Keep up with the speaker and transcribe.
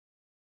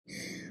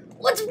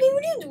What's up,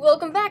 GamerDude?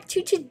 Welcome back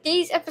to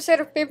today's episode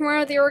of Paper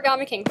Mario the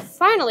Origami King.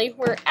 Finally,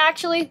 we're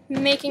actually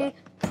making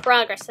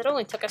progress. It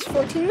only took us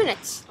 14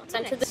 minutes. Let's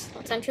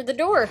enter the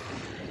door.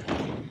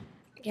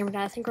 GamerDad,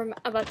 I think we're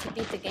about to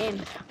beat the game.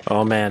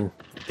 Oh man,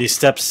 these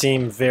steps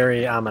seem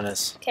very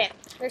ominous. Okay,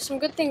 there's some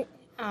good thing.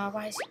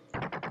 Why is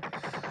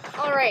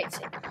Alright.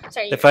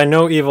 Sorry. If I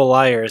know evil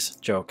liars,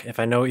 if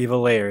I know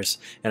evil layers,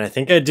 and I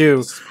think I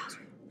do,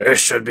 this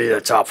should be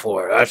the top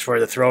floor. That's where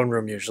the throne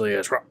room usually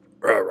is.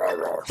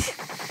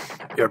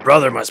 Your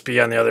brother must be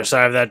on the other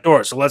side of that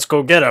door, so let's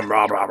go get him.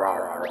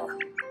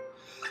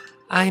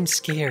 I'm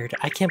scared.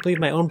 I can't believe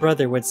my own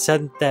brother would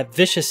send that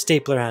vicious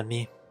stapler on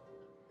me.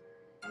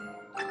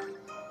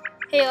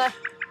 Hey, Eli.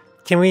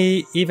 Can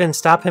we even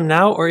stop him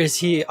now, or is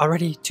he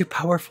already too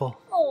powerful?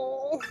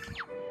 Oh.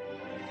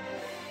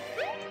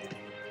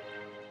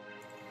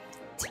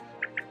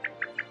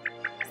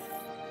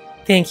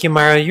 Thank you,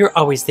 Mario. You're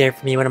always there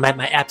for me when I'm at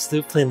my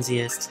absolute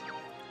flimsiest.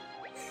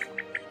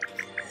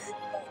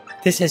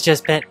 This has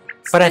just been...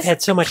 But I've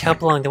had so much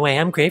help along the way.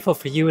 I'm grateful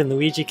for you and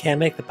Luigi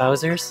Kamek, the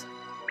Bowsers.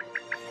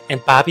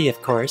 And Bobby, of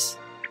course.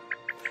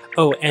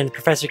 Oh, and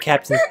Professor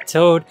Captain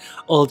Toad,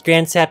 Old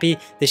Grand Sappy,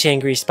 the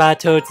Shangri Spa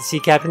Toad, the Sea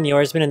Captain, the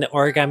Oarsman, and the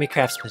Origami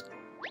Craftsman.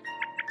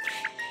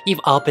 You've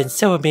all been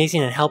so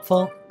amazing and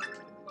helpful.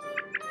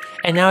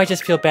 And now I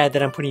just feel bad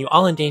that I'm putting you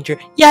all in danger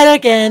yet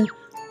again!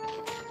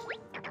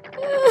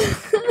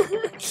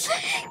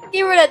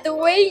 GamerDad,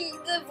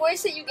 the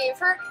voice that you gave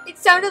her, it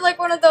sounded like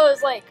one of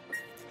those, like...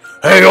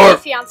 Hey,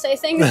 fiance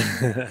thing.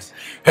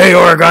 Hey,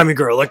 Origami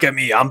girl, look at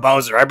me. I'm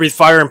Bowser. I breathe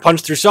fire and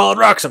punch through solid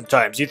rock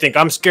sometimes. You think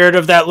I'm scared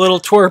of that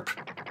little twerp?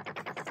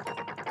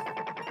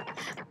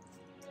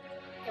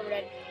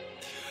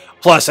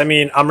 Plus, I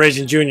mean, I'm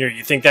raising Junior.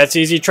 You think that's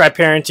easy? Try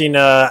parenting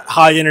a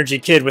high-energy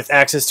kid with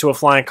access to a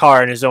flying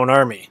car and his own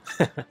army.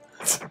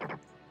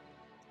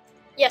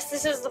 Yes,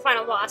 this is the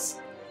final boss.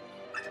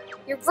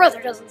 Your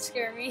brother doesn't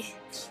scare me.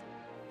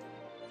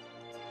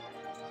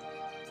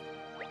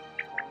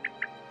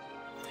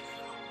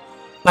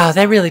 Wow,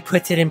 that really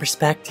puts it in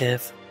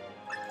perspective.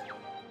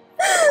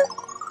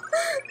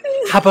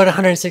 How about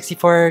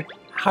 164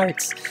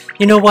 hearts?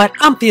 You know what?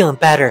 I'm feeling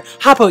better.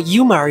 How about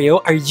you, Mario?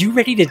 Are you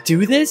ready to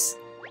do this?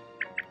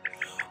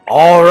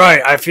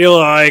 Alright, I feel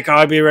like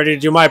I'll be ready to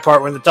do my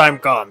part when the time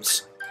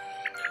comes.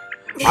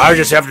 I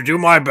just have to do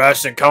my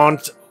best and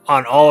count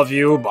on all of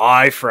you,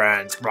 my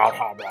friends. Blah,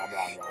 blah, blah,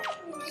 blah, blah.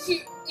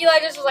 Eli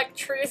just was like,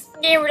 truth.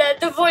 GamerDad,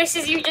 the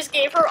voices you just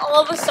gave her,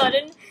 all of a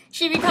sudden,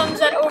 she becomes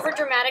that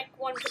overdramatic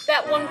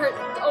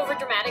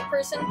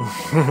person.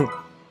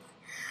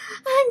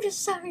 I'm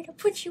just sorry to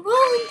put you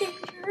all in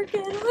danger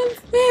again. I'm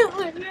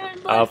failing,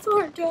 man. My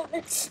poor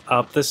daughter.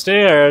 Up the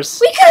stairs.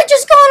 We could have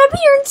just gone up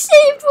here and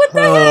saved. What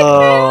the heck, man?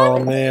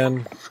 Oh,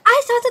 man.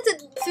 I thought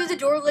that through the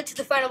door led to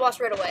the final boss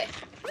right away.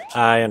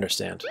 I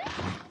understand.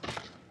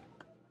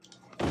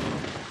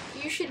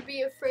 You should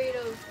be afraid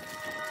of...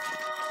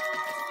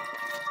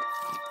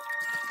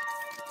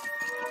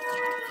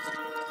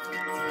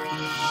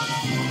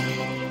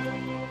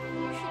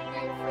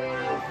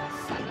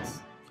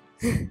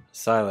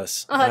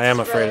 Silas. Oh, I am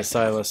afraid of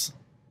Silas.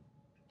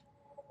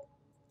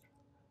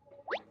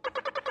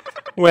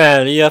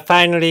 Well, you're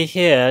finally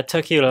here. It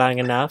took you long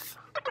enough.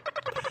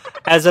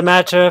 As a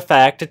matter of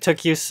fact, it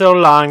took you so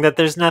long that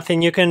there's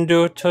nothing you can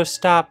do to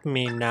stop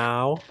me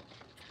now.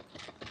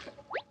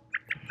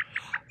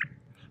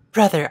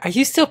 Brother, are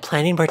you still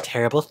planning more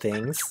terrible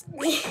things?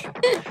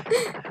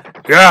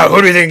 Yeah,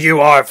 who do you think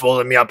you are,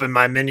 fooling me up in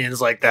my minions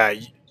like that?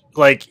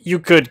 Like, you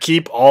could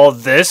keep all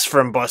this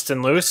from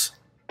busting loose?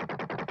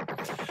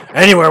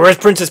 Anyway, where's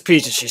Princess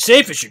Peach? Is she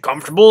safe? Is she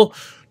comfortable?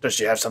 Does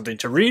she have something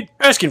to read?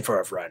 Asking for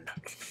a friend.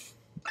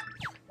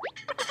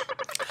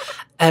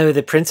 Oh,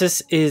 the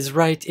princess is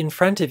right in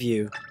front of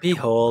you.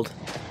 Behold.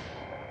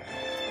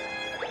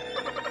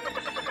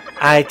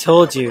 I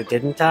told you,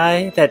 didn't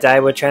I, that I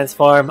would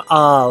transform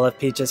all of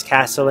Peach's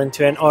castle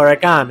into an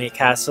Origami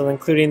Castle,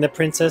 including the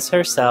princess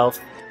herself.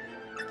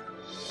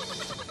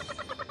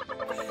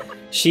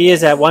 She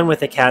is at one with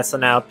the castle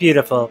now,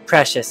 beautiful,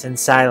 precious, and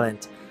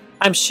silent.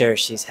 I'm sure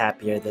she's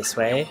happier this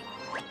way.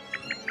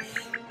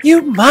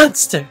 You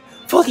monster!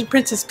 Folding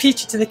Princess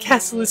Peach into the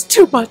castle is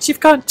too much. You've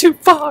gone too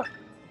far.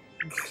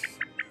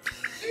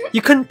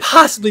 You couldn't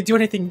possibly do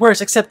anything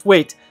worse except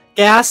wait.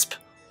 Gasp.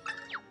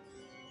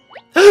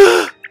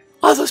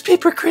 All those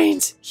paper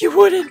cranes. You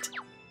wouldn't.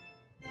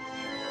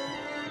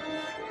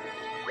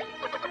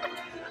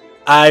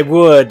 I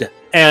would.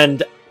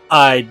 And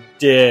I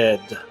did.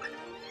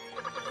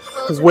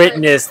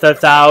 Witness the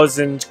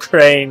 1,000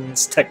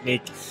 cranes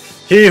technique.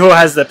 He who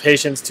has the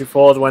patience to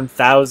fold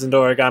 1,000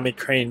 origami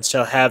cranes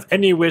shall have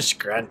any wish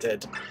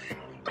granted.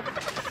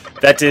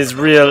 That is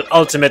real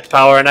ultimate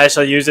power, and I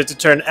shall use it to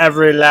turn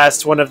every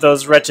last one of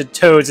those wretched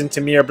toads into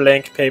mere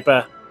blank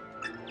paper.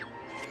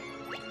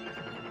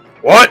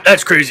 What?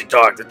 That's crazy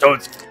talk. The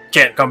toads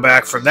can't come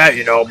back from that,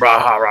 you know. Blah,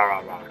 blah,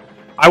 blah, blah.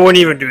 I wouldn't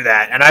even do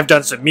that, and I've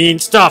done some mean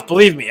stuff,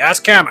 believe me.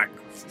 Ask Kamek.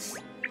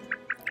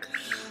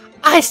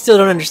 I still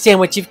don't understand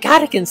what you've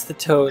got against the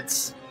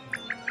toads.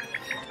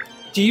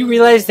 Do you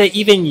realize that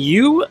even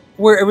you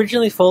were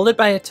originally folded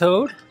by a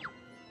toad?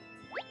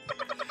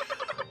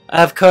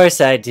 Of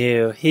course I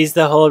do. He's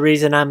the whole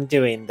reason I'm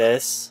doing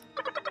this.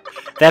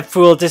 That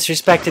fool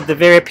disrespected the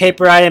very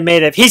paper I am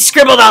made of. He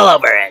scribbled all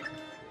over it!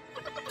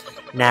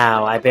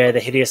 Now I bear the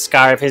hideous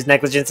scar of his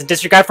negligence and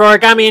disregard for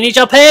Origami, and he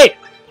shall pay!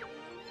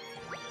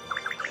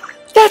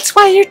 That's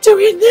why you're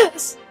doing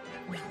this!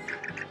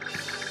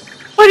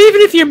 But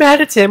even if you're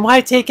mad at him,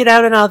 why take it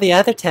out on all the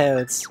other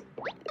toads?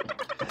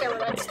 Okay, well,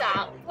 let's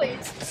stop,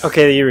 please.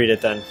 Okay, you read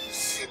it then.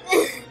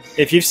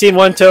 If you've seen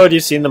one toad,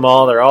 you've seen them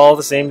all. They're all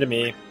the same to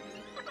me.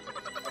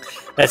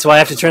 That's why I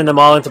have to turn them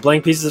all into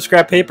blank pieces of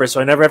scrap paper,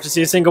 so I never have to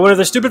see a single one of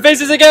their stupid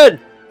faces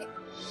again!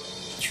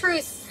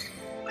 Truth.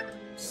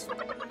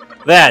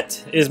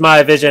 That is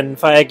my vision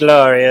for a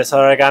glorious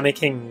Origami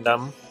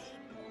Kingdom.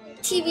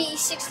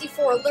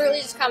 TV64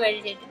 literally just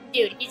commented,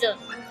 dude,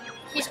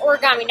 he's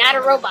origami, not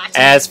a robot.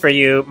 As for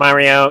you,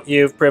 Mario,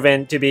 you've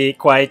proven to be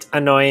quite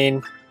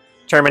annoying.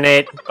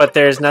 Terminate, but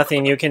there's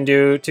nothing you can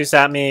do to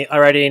stop me.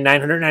 Already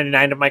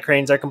 999 of my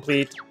cranes are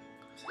complete.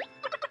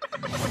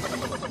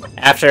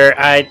 After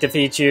I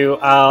defeat you,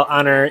 I'll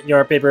honor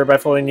your paper by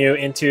folding you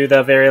into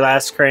the very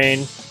last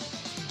crane.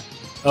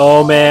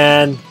 Oh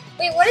man.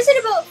 Wait, what is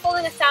it about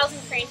folding 1,000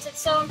 cranes? It's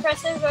so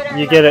impressive, but I don't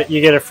You remember.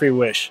 get a free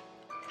wish.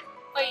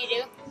 Oh, you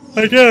do?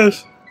 I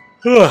guess.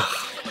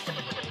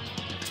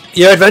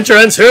 Your adventure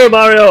ends here,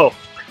 Mario!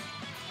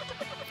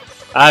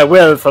 I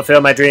will fulfill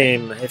my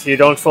dream. If you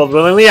don't fold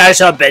willingly, I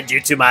shall bend you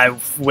to my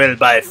will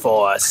by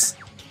force.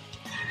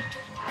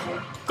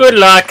 Good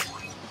luck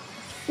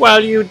while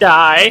you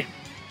die.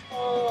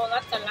 Oh,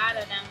 that's a lot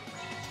of them.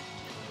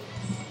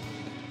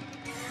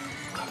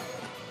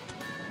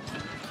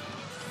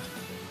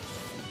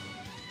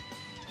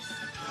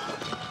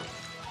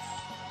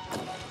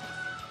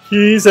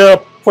 He's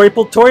a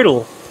purple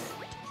turtle.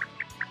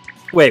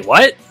 Wait,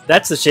 what?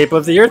 That's the shape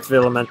of the Earth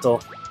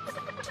elemental.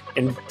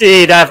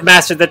 Indeed, I've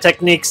mastered the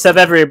techniques of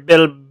every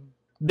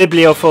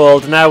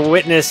bibliofold. Now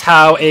witness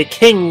how a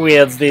king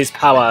wields these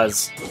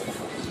powers.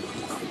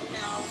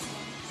 No.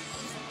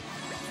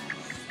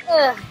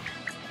 Ugh.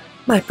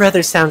 My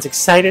brother sounds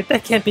excited.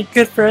 That can't be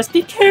good for us.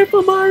 Be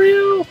careful,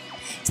 Mario!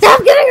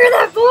 Stop giving her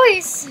that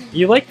voice!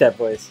 You like that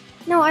voice.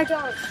 No, I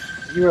don't.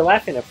 You were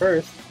laughing at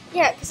first.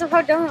 Yeah, because of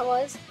how dumb it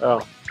was.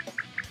 Oh.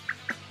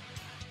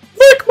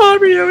 Look,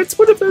 Mario! It's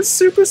one of those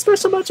super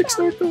special magic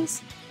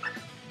circles.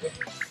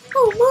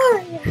 Oh,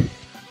 Mario!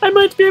 I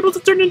might be able to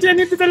turn into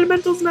any of the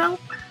elementals now.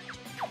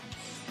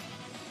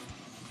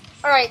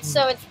 Alright,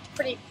 so it's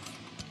pretty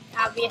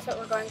obvious what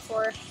we're going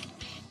for.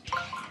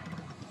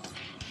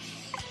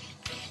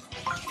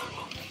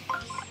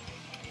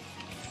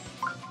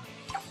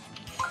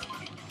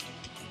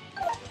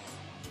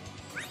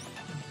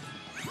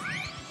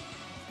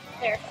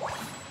 There.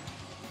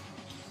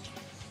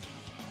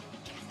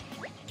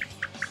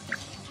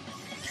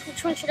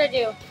 Which one should I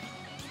do?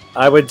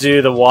 I would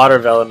do the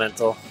water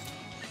elemental.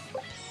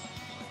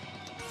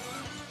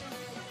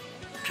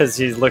 Because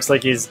he looks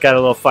like he's got a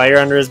little fire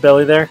under his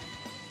belly there.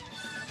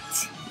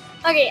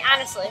 Okay,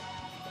 honestly.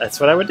 That's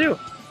what I would do.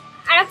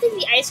 I don't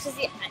think the ice, because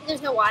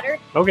there's no water.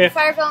 Okay.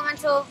 Fire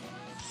elemental.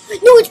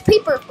 No, it's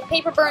paper!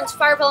 Paper burns,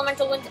 fire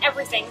elemental wins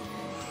everything.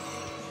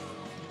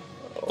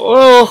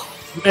 Well,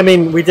 I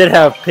mean, we did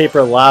have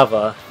paper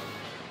lava.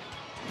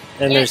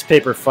 And Yeah. there's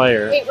paper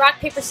fire. Wait, rock,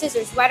 paper,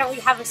 scissors. Why don't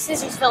we have a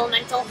scissors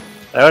elemental?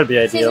 That would be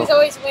ideal. Scissors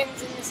always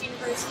wins in this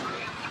universe.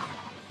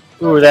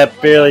 Ooh,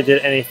 that barely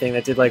did anything.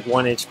 That did like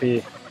 1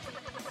 HP.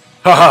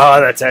 Haha,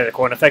 that tactic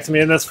won't affect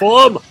me in this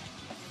form!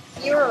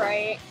 You were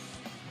right.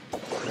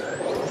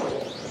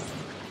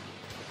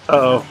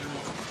 Uh-oh.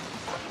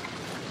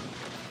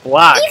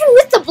 Block! Even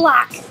with the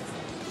block!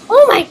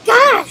 Oh my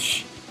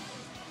gosh!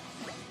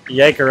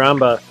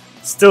 Yikeramba.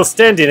 Still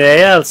standing,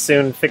 eh? I'll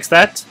soon fix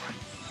that.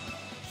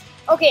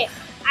 Okay,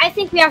 I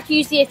think we have to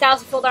use the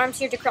 1,000-fold arms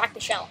here to crack the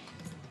shell.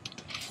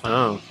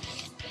 Oh.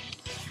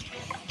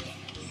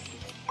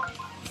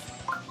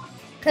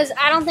 Because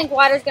I don't think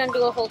water's going to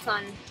do a whole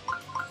ton.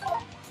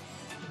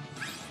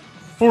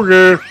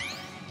 Okay.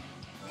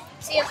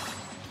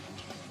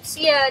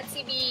 See ya,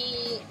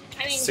 TB...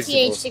 I mean,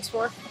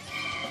 64. TH64.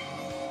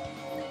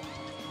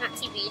 Not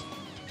TB.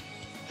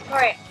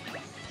 Alright.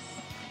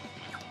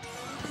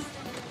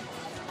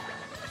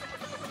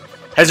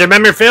 Has your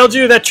memory failed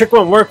you? That trick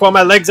won't work while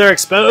my legs are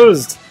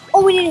exposed.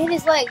 Oh, we didn't hit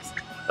his legs.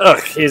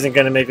 Ugh, he isn't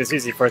gonna make this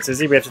easy for us, is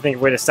he? We have to think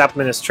of a way to stop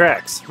him in his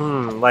tracks.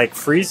 Like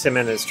freeze him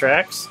in his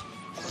tracks?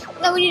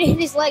 No, we need to hit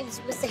his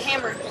legs with the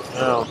hammer.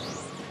 Oh.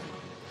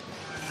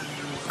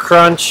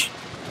 Crunch.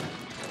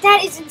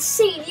 That is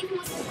insane, even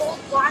with the gold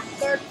block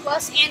guard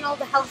plus and all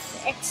the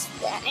health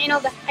and all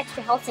the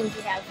extra health things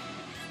we have.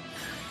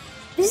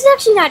 This is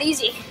actually not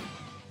easy.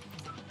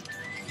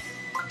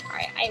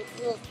 Alright, I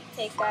will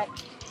take that.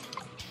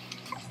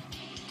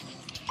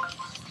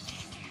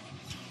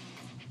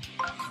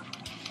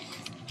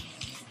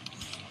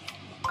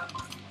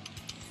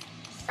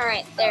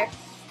 Alright, there.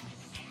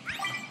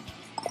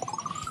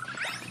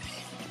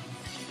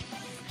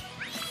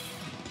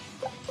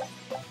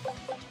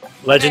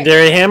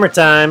 Legendary hammer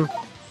time.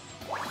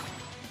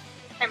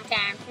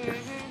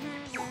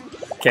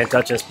 Can't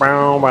touch this.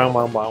 Bow, bow,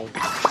 bow, bow.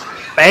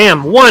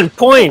 Bam! 1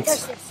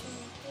 point!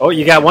 Oh,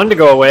 you got one to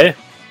go away.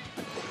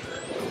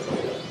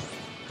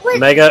 What?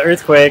 Mega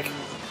Earthquake.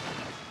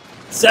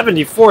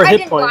 74 hit points. I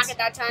didn't block it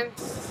that time.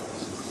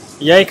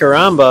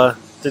 Yikeramba.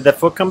 Did that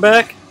foot come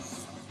back?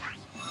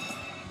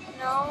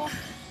 No.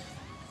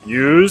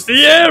 Use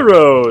the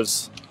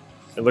arrows!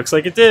 It looks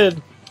like it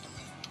did.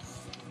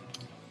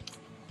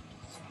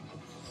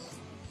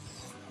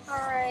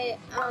 Alright,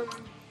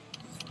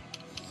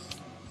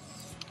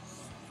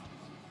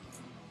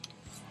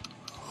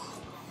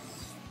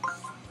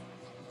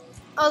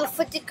 Oh, the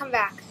foot did come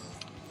back.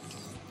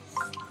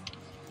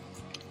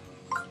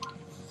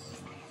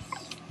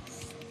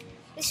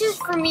 This is,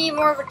 for me,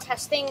 more of a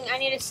testing. I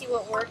need to see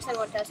what works and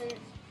what doesn't.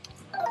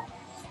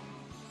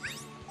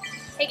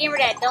 Hey,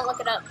 GamerDad, don't look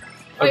it up.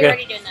 Oh, Okay. you're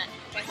already doing that.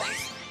 Okay,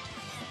 thanks.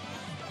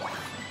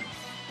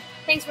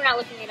 Thanks for not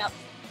looking it up.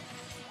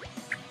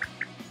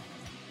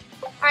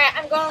 Alright,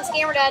 I'm going with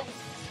GamerDad.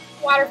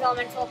 Water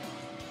Elemental.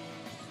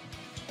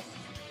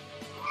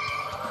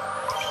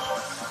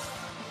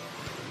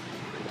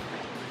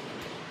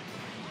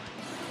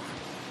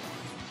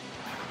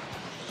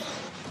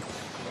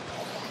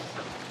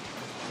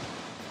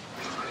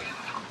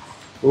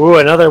 Ooh,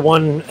 another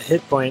 1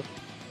 hit point.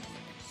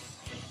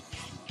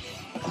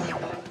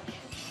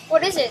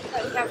 What is it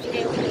that we have to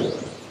do?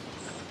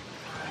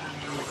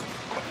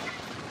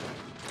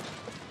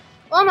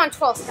 Well, I'm on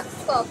 12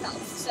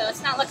 health, so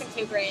it's not looking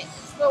too great.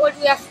 But what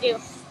do we have to do?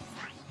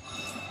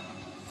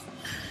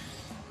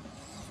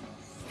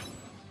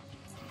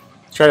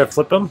 Try to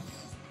flip him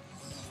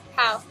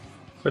How?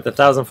 with the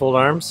 1,000-fold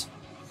arms.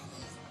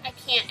 I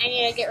can't. I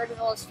need to get rid of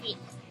all his feet.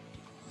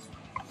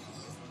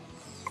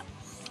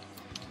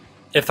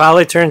 If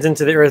Ollie turns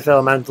into the Earth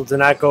Elemental, do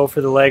not go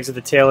for the legs or the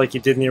tail like you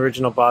did in the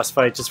original boss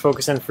fight. Just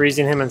focus on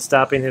freezing him and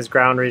stopping his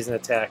ground raising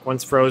attack.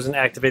 Once frozen,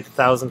 activate the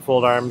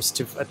 1,000-fold arms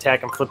to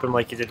attack and flip him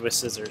like you did with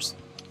scissors.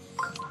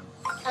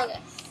 Okay.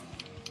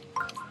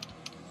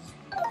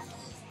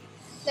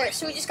 There,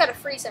 so we just gotta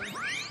freeze him.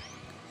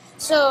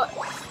 So,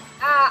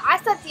 I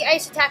thought the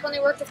ice attack only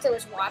worked if there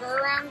was water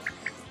around.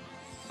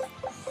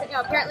 But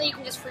no, apparently you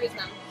can just freeze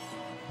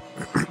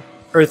them.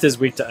 Earth is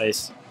weak to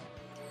ice.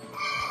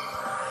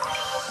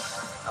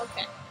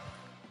 Okay.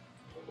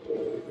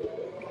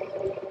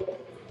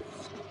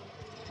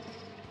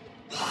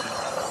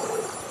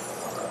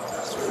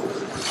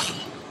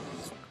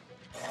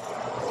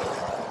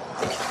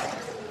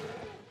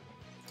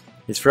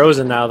 He's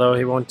frozen now, though.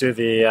 He won't do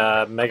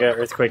the Mega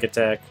Earthquake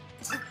attack.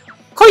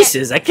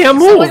 Coises, I can't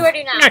move! So what do I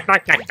do now?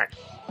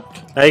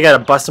 Now you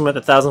gotta bust him with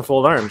the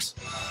 1,000-fold arms.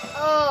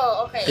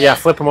 Oh, okay. Yeah,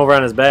 flip him over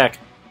on his back.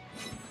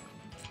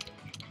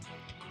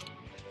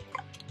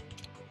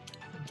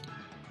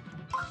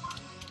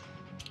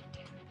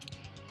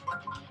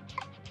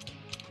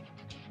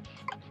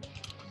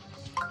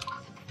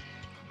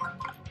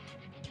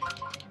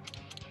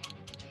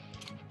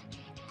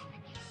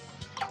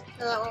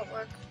 No, that won't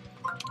work.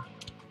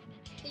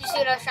 Did you see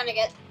what I was trying to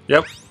get?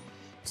 Yep.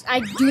 I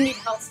do need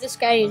health. This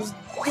guy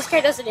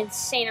does an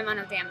insane amount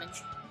of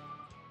damage.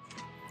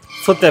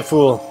 Flip that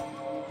fool.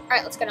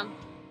 Alright, let's get him.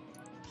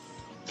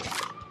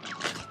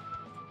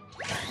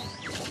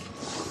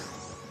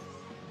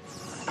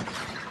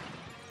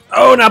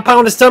 Oh, now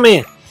pound his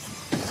tummy!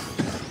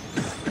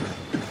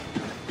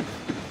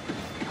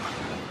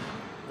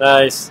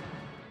 Nice.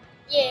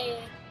 Yay.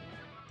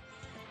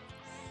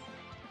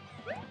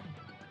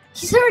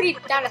 He's already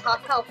down to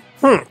half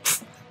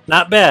health.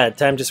 Not bad.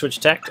 Time to switch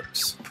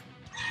tactics.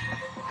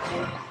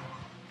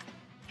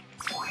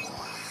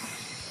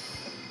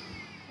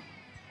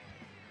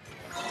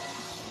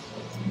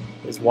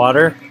 Is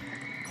water?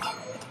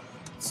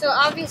 So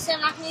obviously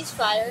I'm not going to use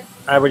fire.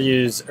 I would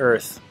use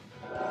earth.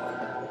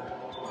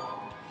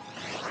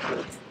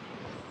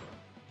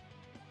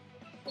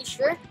 You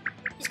sure?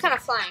 He's kind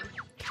of flying.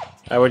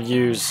 I would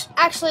use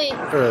Actually,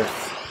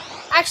 earth.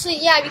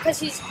 yeah,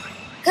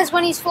 because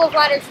when he's full of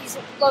water, he's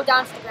low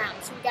down to the ground.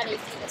 So we gotta use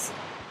this.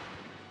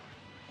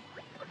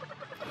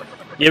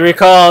 You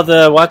recall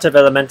the water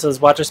elementals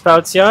water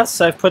spouts,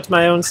 yes? I've put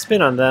my own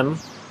spin on them.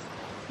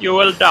 You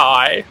will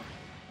die.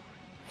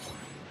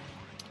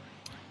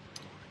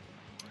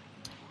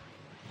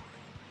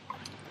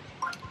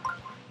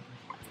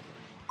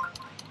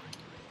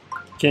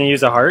 Can you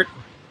use a heart?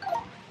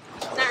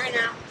 Not right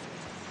now.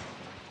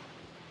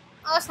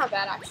 Oh, that's not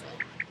bad actually.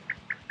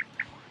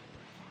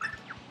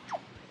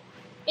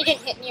 It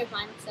didn't hit any of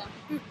mine, so.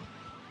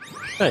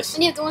 Nice.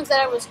 Any of the ones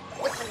that I was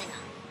depending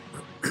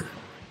on.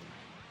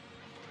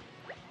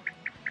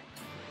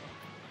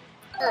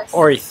 Earth.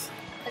 Orith.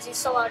 Because he's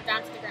so low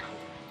down to the ground.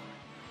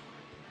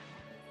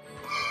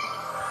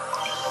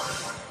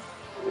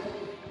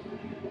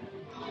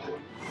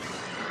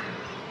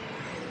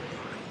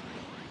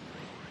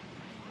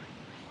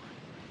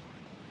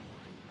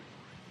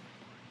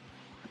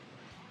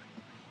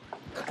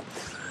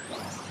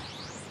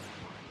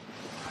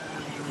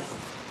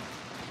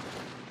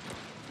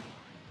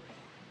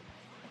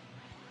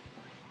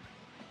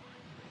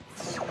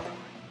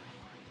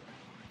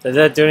 Did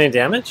that do any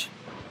damage?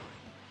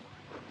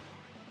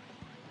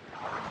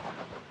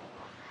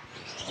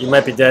 You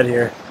might be dead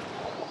here.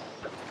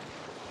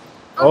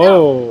 Oh.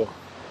 Oh.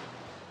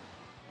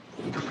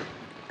 No.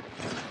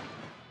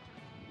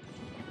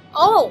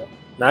 Oh.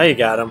 Now you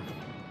got him.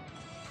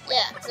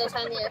 Yeah, because I was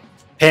hiding there.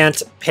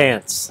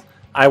 Pants.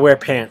 I wear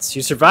pants.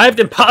 You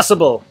survived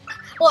impossible.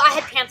 Well, I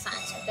had pants on,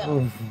 so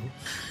go.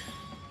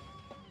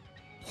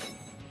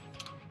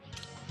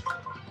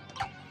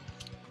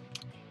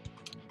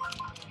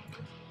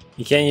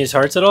 You can't use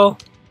hearts at all?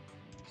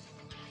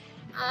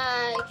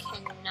 I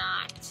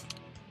cannot.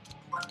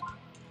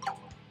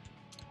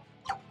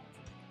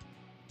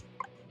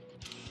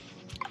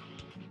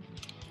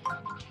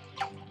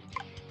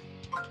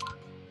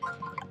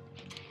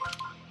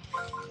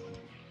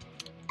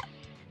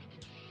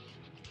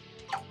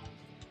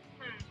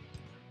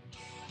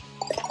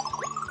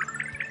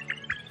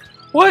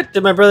 What?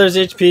 Did my brother's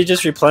HP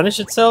just replenish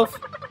itself?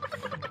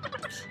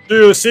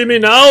 Do you see me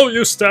now?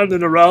 You stand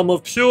in a realm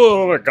of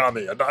pure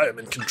origami, and I am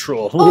in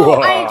control. Oh,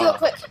 I didn't do it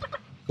quick.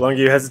 The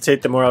longer you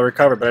hesitate, the more I'll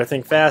recover, but I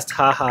think fast.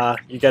 Haha.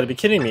 You gotta be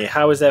kidding me.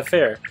 How is that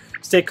fair?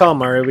 Stay calm,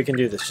 Mario. We can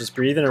do this. Just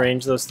breathe and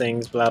arrange those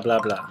things. Blah, blah,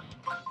 blah.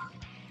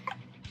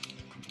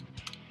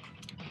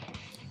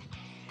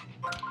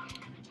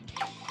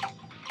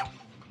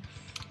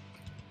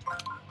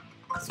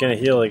 He's gonna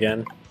heal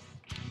again.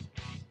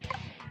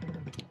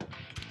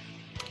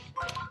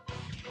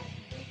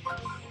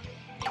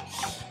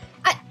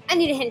 I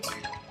need a hint.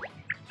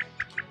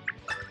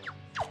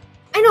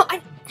 I know,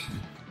 I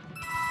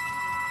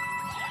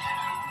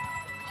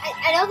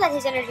know that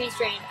his energy is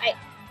drained.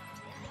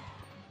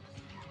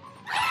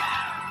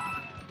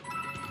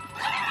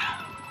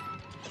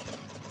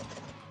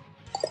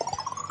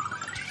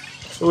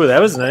 Ooh,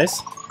 that was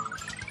nice.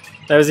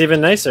 That was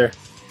even nicer.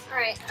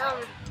 Alright,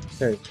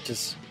 Here,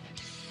 just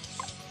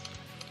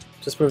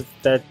move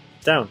that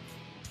down.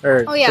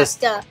 Or oh yeah, just...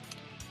 duh.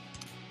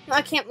 No,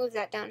 I can't move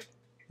that down.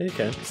 You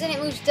can. So then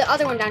it moves the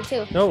other one down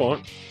too. No, it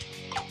won't.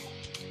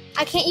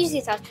 I can't use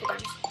these out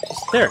times.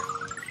 Just there.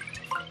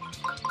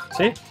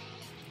 See?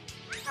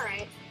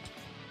 Alright.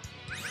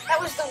 That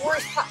was the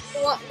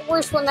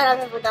worst one that I've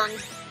ever done.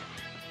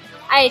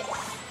 I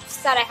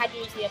thought I had to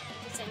use the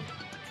thing.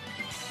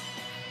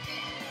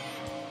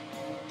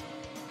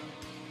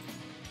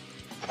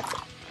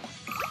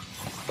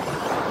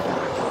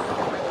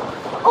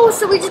 Oh,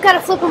 so we just gotta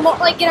flip him,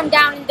 like get him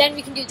down, and then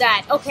we can do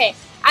that. Okay.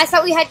 I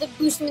thought we had to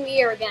boost him in the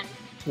air again.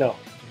 No.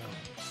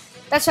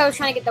 That's why I was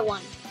trying to get the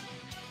one.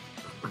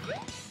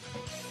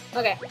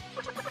 Okay.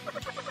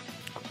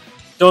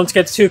 Don't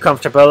get too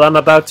comfortable. I'm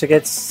about to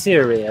get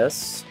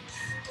serious.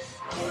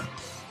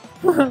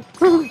 Okay.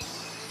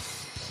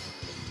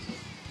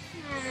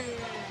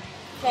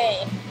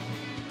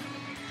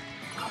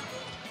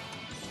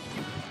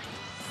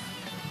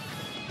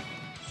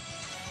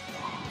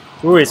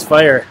 Ooh, he's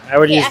fire. I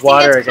would use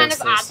water against I think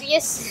that's kind of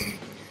obvious.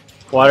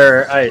 Water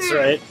or ice,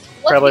 right?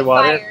 What Probably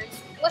water.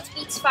 What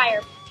beats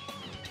fire?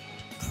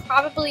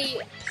 Probably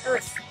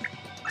earth.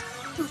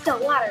 The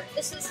water.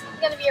 This is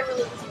gonna be a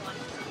really easy one.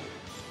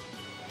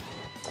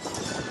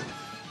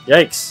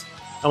 Yikes.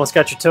 Almost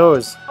got your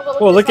toes. Oh,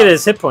 Whoa, look at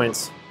his hit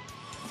points.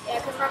 Yeah,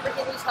 because remember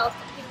he loses health.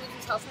 He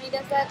loses health when he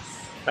does that.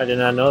 I did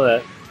not know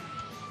that.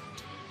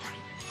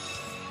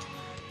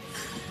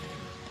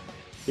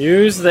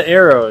 Use the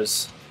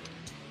arrows.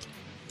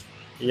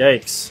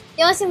 Yikes.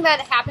 The only thing that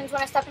happens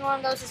when I step in one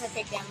of those is I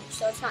take damage,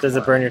 so it's not. Does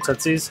it burn your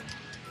tootsies?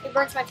 It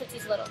burns my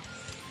tootsies a little.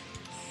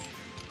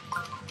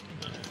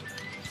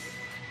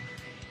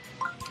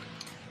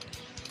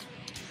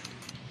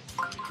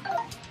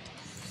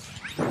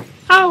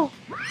 Ow!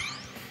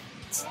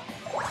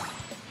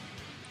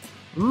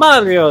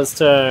 Mario's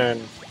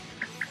turn.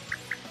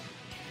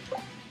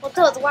 Well,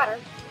 till it's water.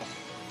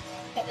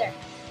 Okay, there.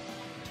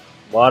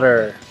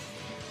 Water.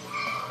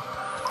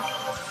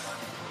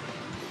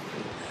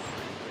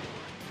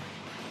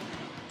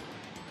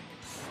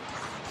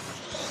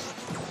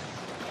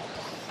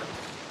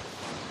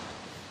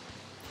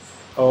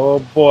 Oh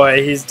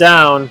boy, he's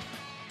down.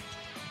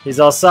 He's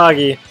all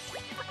soggy.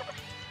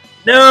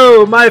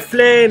 No, my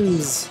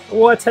flames!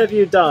 What have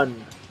you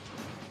done?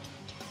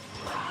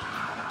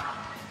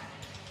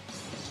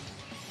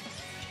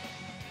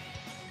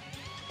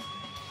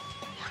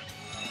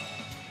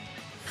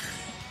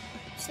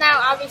 So now,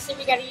 obviously,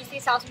 we gotta use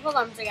these thousand full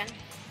numbers again.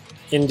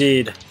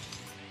 Indeed.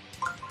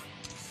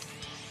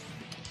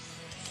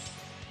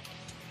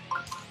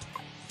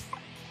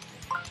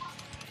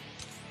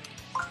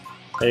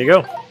 There you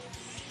go.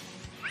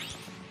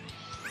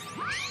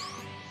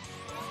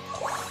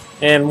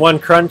 And one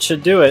crunch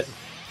should do it.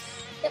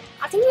 Yep.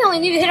 I think we only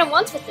need to hit him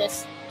once with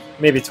this.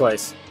 Maybe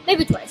twice.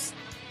 Maybe twice.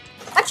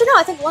 Actually, no,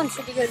 I think one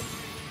should be good.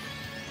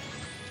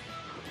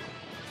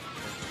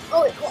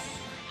 Oh, wait, well,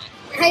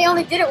 I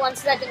only did it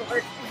once, so that didn't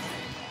work.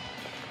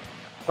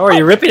 Oh, are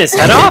you ripping his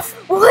head off?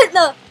 What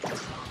the?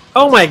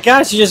 Oh my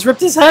gosh, you just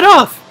ripped his head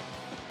off!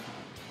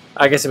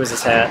 I guess it was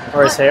his hat.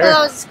 Or his hair. No,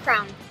 that was his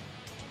crown.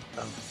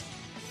 Oh.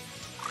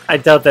 I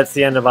doubt that's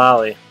the end of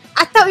Ollie.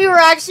 I thought we were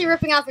actually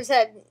ripping off his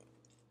head.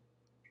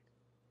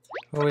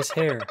 Oh, his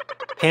hair.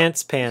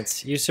 Pants,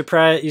 pants. You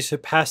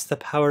surpassed the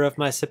power of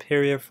my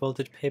superior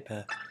folded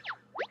paper.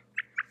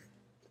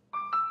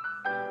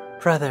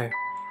 Brother,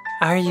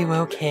 are you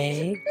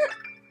okay?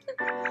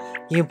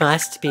 You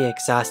must be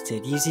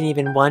exhausted. Using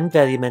even one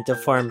value mental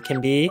form can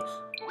be...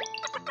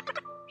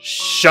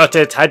 Shut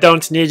it! I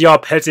don't need your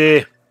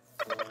pity!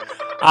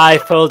 I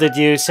folded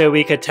you so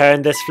we could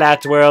turn this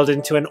flat world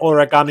into an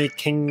origami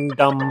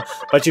kingdom,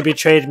 but you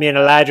betrayed me and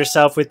allied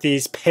yourself with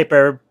these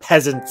paper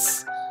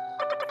peasants.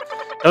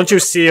 Don't you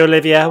see,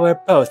 Olivia? We're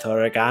both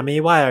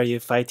origami. Why are you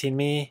fighting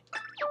me?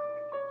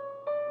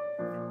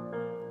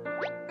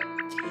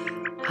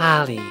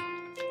 Ollie,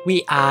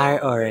 we are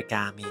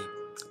origami,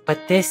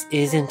 but this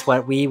isn't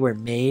what we were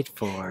made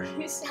for.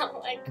 You sound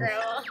like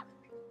Grandma.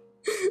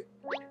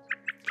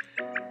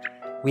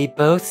 We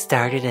both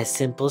started as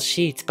simple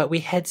sheets, but we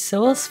had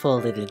souls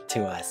folded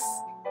into us.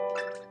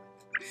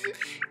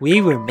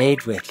 We were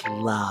made with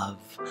love.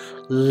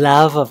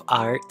 Love of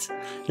art,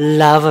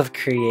 love of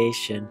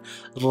creation,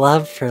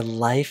 love for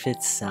life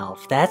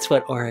itself. That's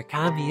what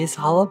origami is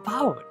all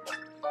about.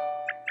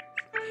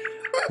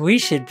 We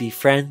should be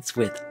friends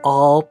with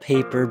all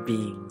paper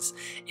beings.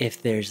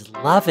 If there's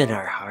love in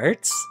our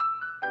hearts...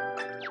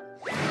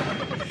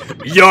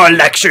 You're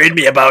lecturing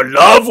me about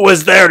love?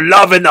 Was there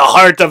love in the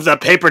heart of the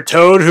paper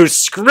toad who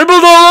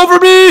scribbled all over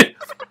me?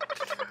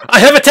 I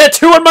have a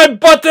tattoo on my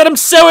butt that I'm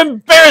so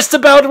embarrassed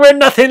about. We're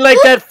nothing like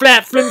that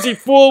flat, flimsy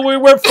fool. We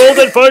were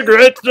folded for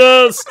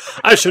greatness.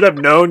 I should have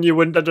known you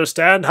wouldn't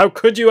understand. How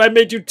could you? I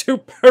made you too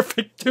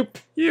perfect, too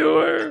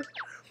pure.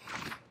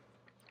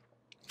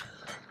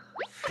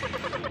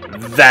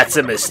 That's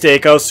a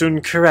mistake I'll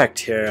soon correct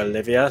here,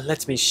 Olivia.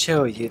 Let me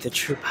show you the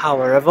true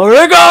power of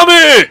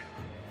origami!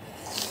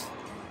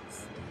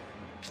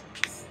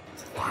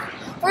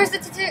 Where's the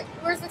tattoo?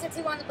 Where's the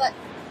tattoo on the butt?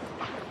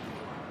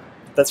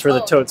 That's where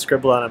the toad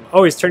scribbled on him.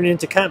 Oh, he's turning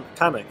into comic.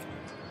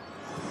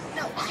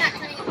 No, he's not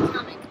turning into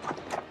comic.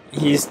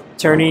 He's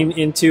turning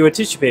into a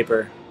tissue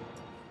paper.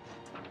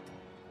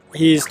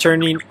 He's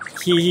turning...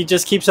 He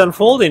just keeps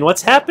unfolding.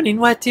 What's happening?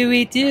 What do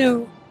we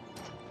do?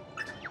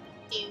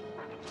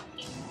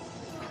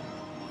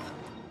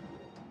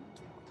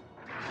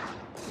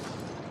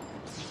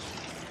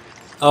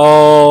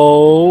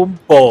 Oh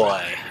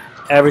boy.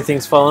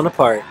 Everything's falling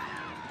apart.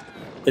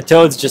 The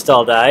toads just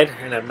all died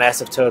in a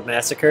massive toad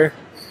massacre.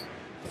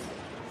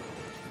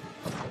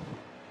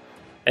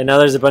 And now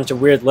there's a bunch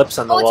of weird lips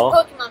on the wall.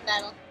 It's a Pokemon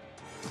battle.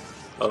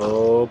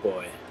 Oh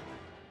boy.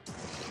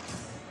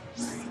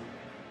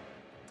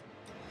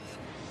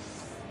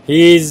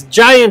 He's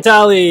Giant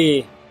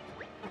Ollie!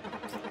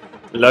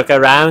 Look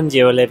around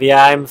you, Olivia.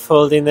 I'm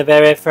folding the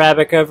very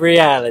fabric of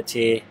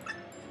reality.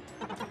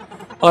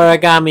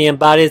 Origami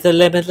embodies the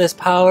limitless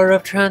power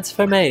of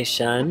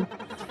transformation.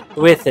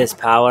 With this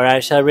power, I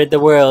shall rid the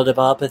world of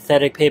all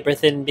pathetic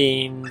paper-thin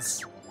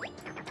beings.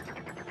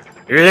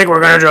 You think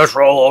we're gonna just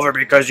roll over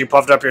because you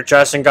puffed up your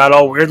chest and got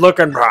all weird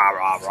looking? Rah,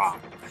 rah, rah.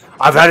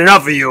 I've had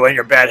enough of you and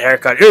your bad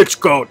haircut. It's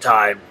go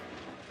time.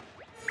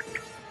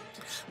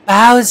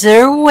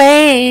 Bowser,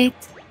 wait!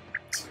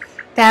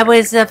 That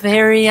was a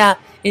very,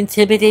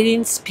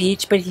 intimidating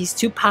speech, but he's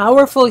too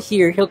powerful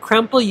here. He'll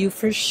crumple you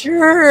for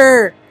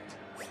sure.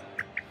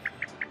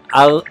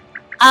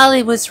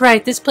 Ollie was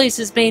right. This place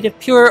is made of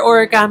pure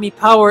origami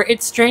power.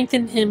 It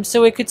strengthened him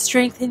so it could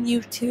strengthen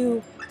you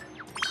too.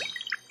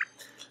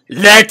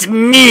 Let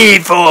me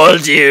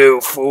fold you,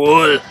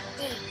 fool!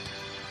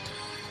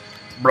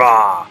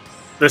 Brah,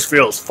 this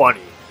feels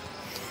funny.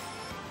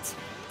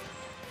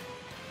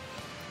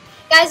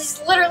 Guys,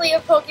 it's literally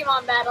a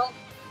Pokemon battle.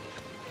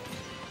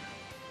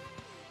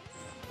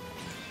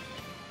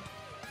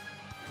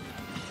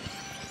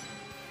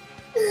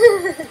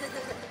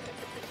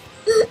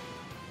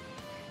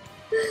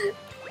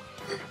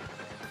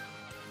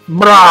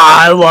 Brah,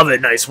 I love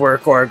it. Nice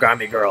work,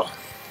 Origami Girl.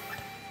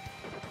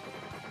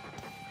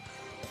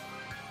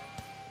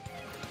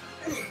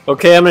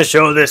 Okay, I'm gonna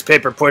show this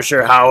paper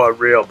pusher how a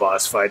real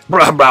boss fights.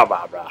 Brah, brah,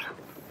 brah, brah.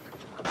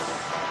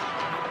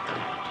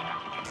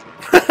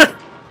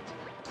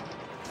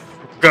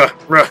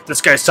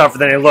 This guy's tougher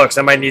than he looks.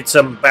 I might need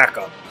some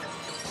backup.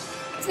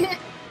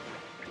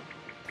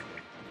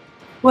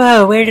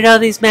 Whoa, where did all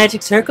these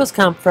magic circles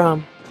come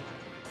from?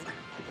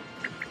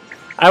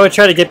 I would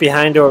try to get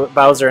behind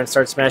Bowser and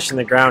start smashing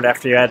the ground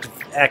after you had to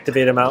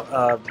activate him out.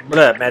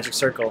 Magic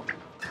circle.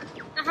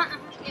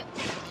 Yep.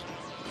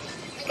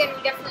 Again,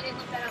 we definitely didn't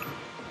look that up.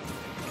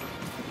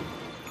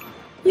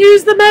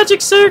 Use the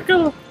magic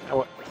circle!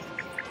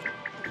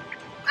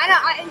 I know,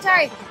 I'm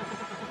sorry.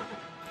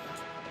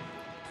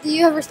 Do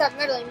you ever stop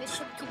meddling? This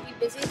should keep you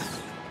busy.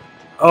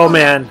 Oh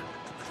man.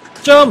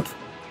 Jump!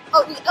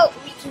 Oh,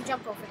 we can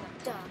jump over them.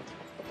 Duh.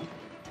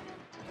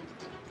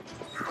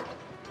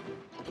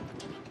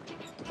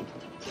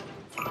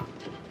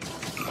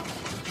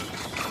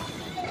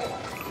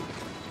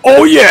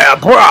 Oh yeah,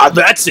 brah,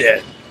 that's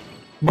it.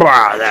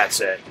 Brah, that's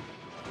it.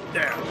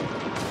 There.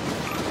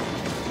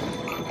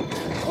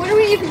 What are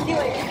we even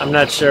doing? I'm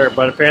not sure,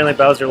 but apparently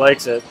Bowser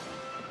likes it.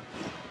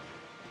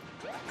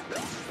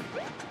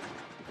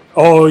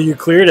 Oh, you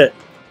cleared it.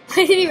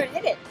 I didn't even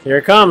hit it. Here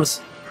it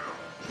comes.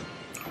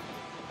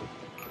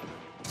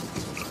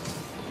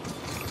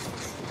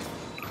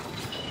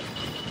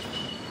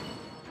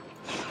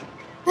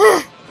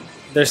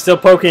 They're still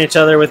poking each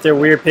other with their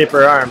weird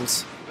paper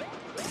arms.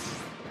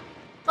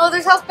 Oh,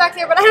 there's health back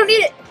there, but I don't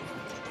need it.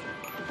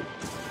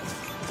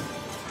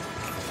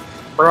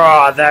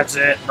 Brah, that's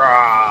it,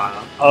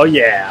 brah. Oh,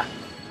 yeah.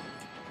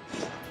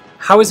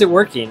 How is it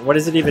working? What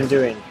is it even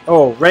doing?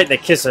 Oh, right in the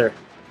kisser.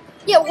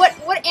 Yeah, what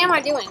am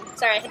I doing?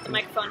 Sorry, I hit the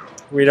microphone.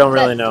 We don't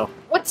really know.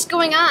 What's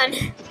going on?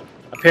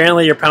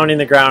 Apparently you're pounding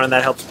the ground and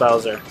that helps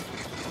Bowser.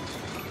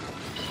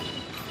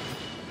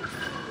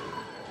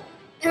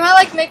 Am I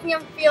like making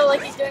him feel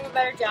like he's doing a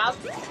better job?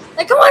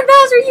 Like, come on,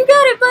 Bowser, you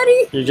got it,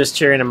 buddy! You're just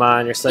cheering him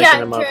on. You're psyching Yeah,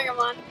 him I'm up. cheering him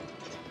on.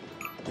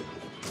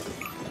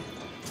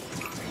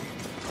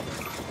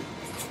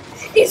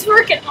 He's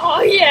working.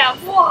 Oh, yeah.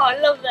 Whoa, I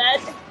love that.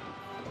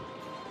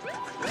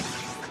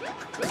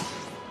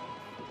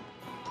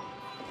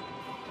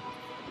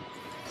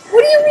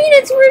 What do you mean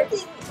it's working?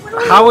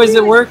 How is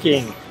it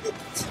working?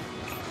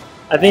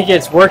 I think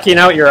it's working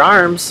out your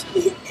arms.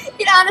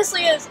 It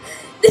honestly is.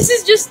 This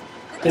is just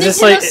Is Nintendo's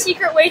this like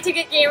secret way to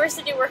get gamers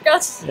to do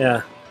workouts.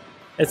 Yeah.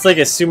 It's like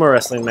a sumo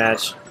wrestling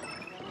match.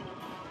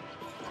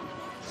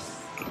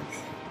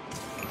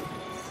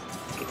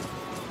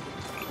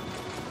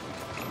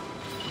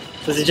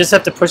 Does he just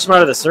have to push him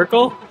out of the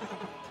circle?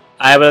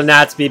 I will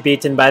not be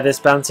beaten by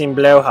this bouncing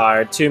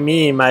blowhard. To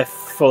me, my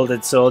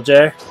folded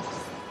soldier.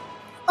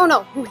 Oh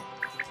no.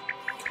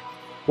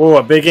 Whoa,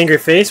 a big angry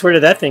face? Where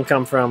did that thing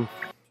come from?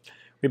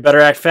 We better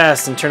act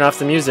fast and turn off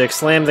the music.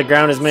 Slam the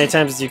ground as many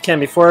times as you can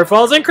before it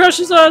falls and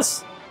crushes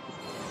us!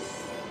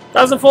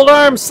 1,000-fold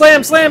arms!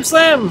 Slam, slam,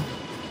 slam!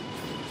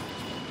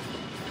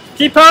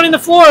 Keep pounding the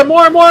floor!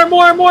 More! No,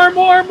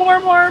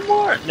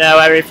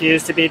 I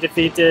refuse to be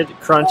defeated.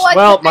 Crunch.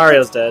 Well,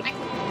 Mario's dead.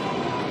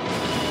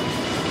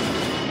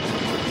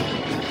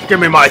 Give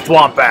me my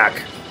thwomp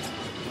back!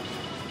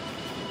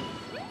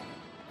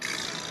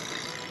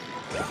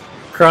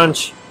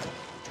 Crunch.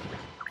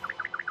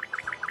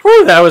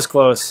 Whew, that was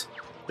close.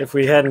 If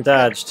we hadn't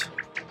dodged.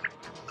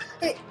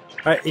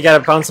 Alright, you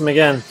gotta bounce him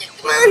again.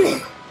 Come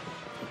on!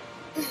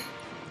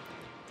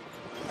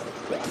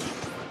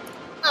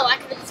 Oh, I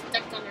could have just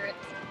ducked under it.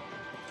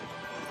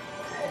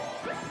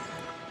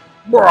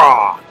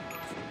 Brah!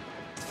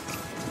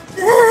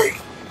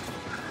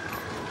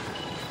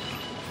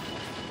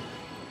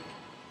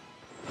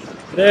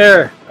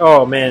 There!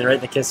 Oh man, right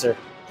in the kisser.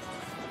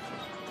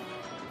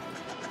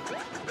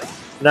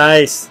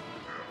 Nice!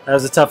 That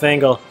was a tough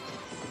angle.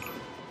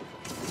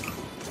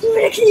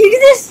 Can you do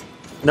this?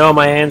 No,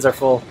 my hands are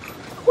full.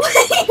 What do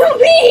you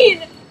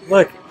mean?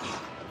 Look!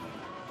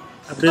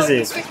 I'm busy.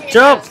 Oh, switching your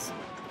Jump! toes.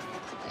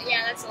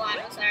 Yeah, that's a lot,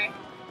 I'm sorry.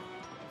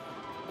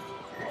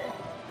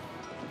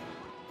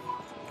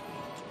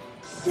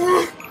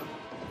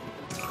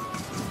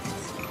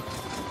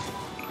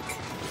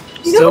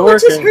 You know Still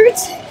what just working.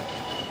 hurts?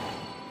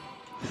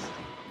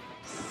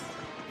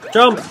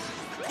 Jump!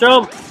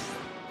 Jump!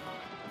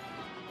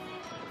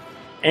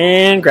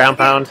 And ground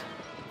pound.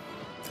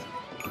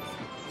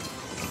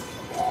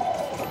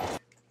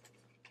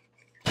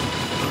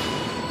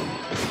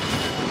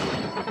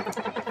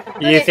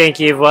 You think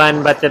you've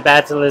won, but the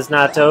battle is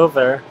not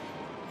over.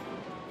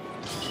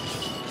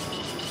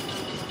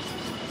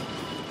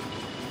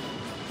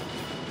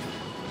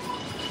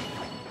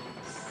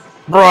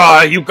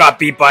 Bruh, you got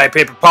beat by a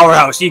paper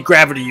powerhouse. Eat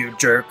gravity, you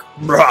jerk.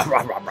 Bruh,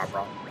 bruh, bruh, bruh,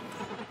 bruh.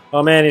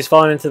 Oh man, he's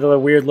falling into the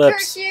weird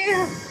lips. Curse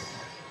you!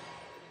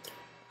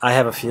 I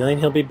have a feeling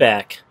he'll be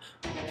back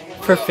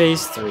for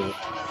phase 3.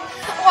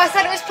 Oh, I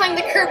thought it was playing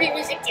the Kirby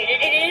music.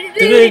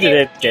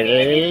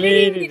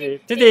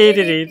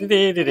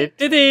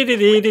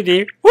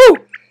 Woo!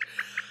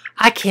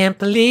 I can't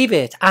believe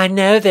it. I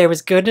know there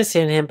was goodness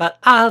in him, but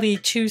Ollie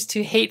chose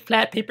to hate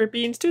flat paper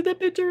beans to the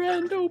bitter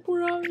end. Oh,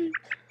 poor Ollie.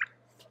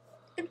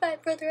 Goodbye,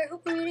 brother. I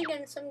hope we meet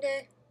again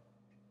someday.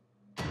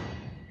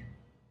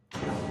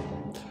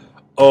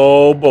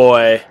 Oh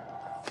boy.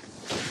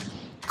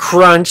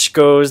 Crunch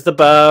goes the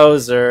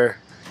Bowser.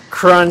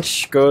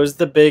 Crunch goes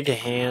the big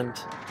hand.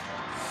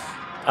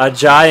 A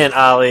giant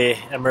Ollie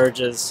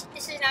emerges.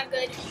 This is not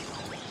good.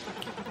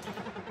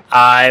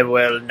 I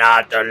will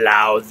not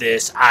allow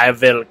this. I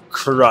will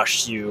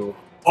crush you.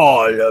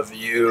 All of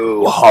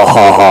you. Ha ha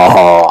ha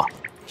ha.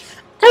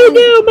 Oh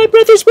no, my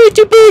brother's way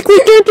too big.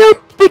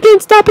 We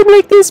can't stop him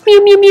like this.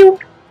 Mew mew mew.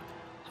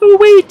 Oh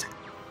wait.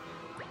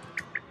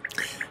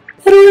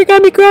 That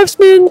origami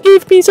craftsman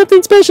gave me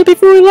something special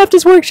before he left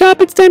his workshop.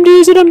 It's time to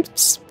use it. I'm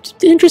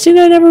interesting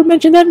that I never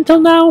mentioned that until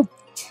now. Oh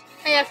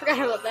yeah, I forgot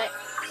about that.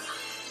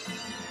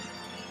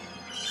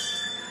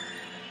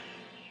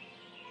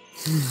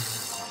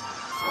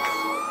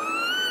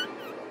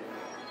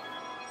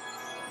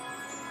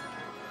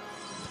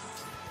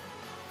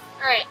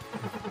 Alright.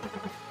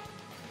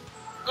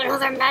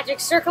 Another magic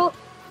circle?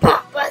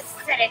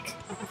 Pathetic.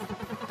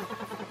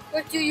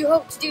 What do you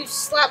hope to do?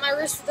 Slap my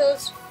wrist with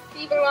those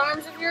feeble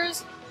arms of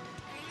yours?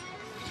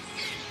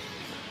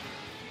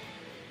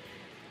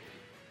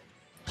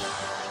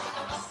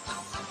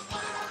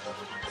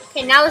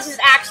 Okay, now this is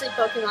actually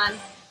Pokemon.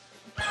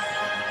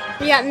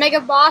 We got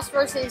Mega Boss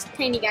versus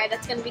Tiny Guy.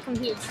 That's gonna become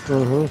huge.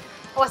 Mm-hmm.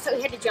 Oh, I thought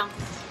we had to jump.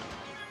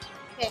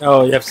 Okay.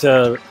 Oh, you have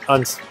to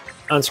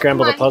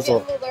unscramble the puzzle.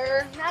 He did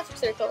their magic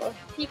circle.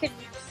 He could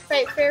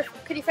fight fair.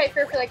 Could he fight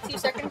fair for like 2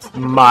 seconds?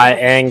 My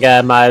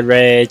anger, my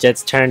rage,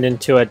 it's turned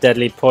into a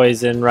deadly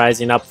poison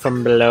rising up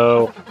from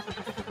below.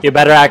 You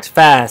better act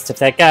fast. If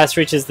that gas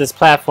reaches this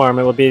platform,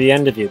 it will be the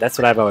end of you. That's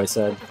what I've always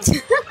said.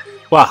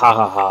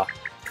 Wahahaha.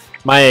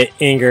 My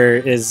anger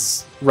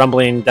is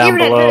rumbling down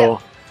below.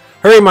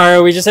 Hurry,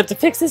 Mario, we just have to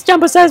fix this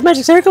jumbo-sized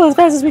magic circle as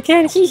fast as we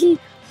can. Hee hee.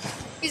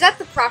 Is that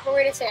the proper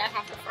way to say I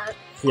have to fart?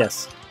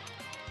 Yes.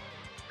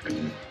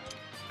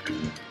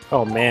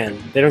 Oh man,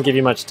 they don't give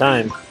you much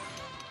time.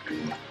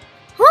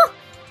 Huh?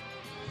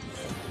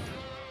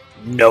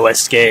 No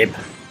escape.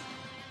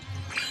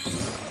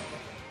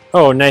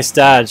 Oh, nice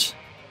dodge.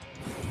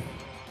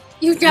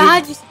 You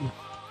dodged.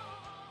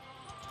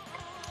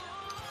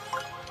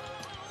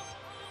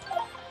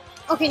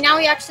 Okay, now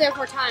we actually have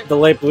more time. The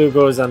light blue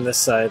goes on this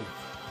side.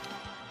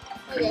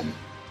 Okay.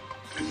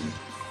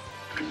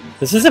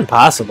 This is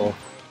impossible.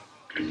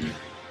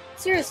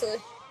 Seriously.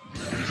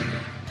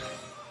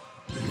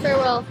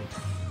 Farewell.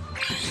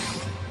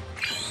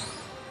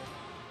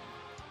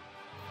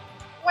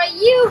 Why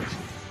you?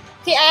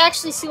 Okay, I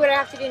actually see what I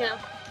have to do now.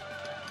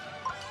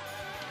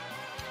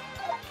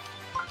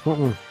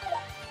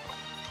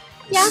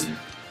 Yeah?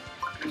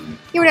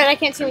 You're right, I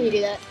can't see when you do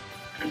that.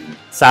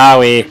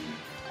 Sorry.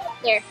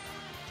 There.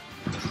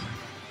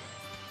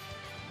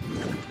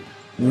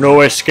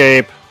 No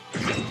escape.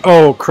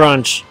 Oh,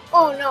 crunch.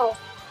 Oh no.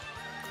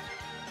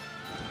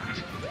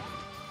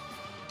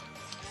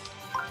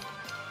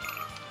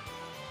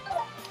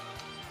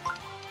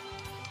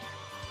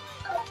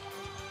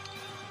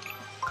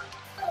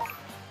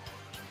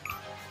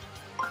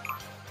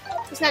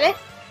 Isn't that it?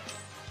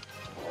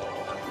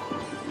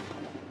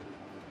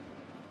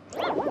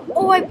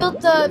 Oh, I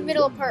built the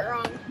middle part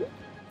wrong.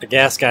 The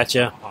gas got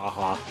you.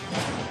 Haha.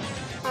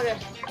 Okay.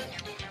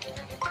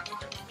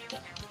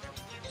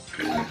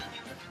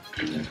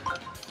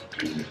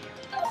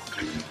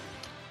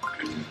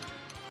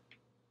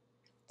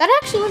 That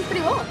actually went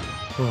pretty well.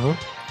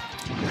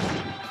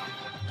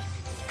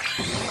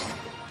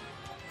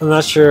 I'm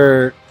not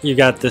sure you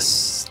got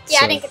this. Yeah,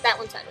 I didn't get that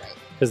one side right.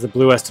 Because the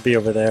blue has to be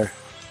over there.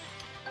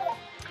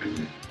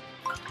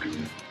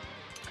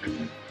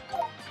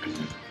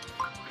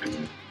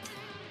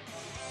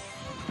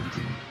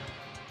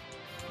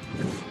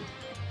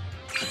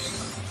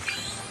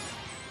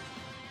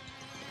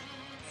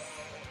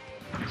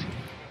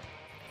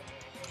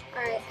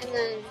 Alright, and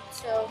then,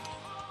 so...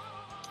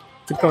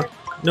 Keep going.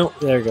 No,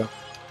 there you go.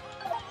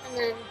 And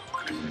then...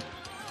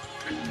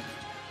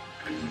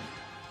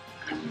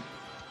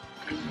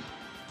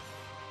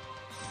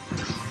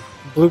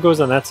 Blue goes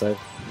on that side.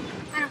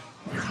 I know.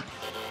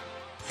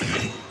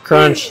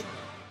 Crunch.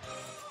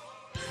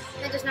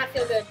 That does not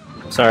feel good.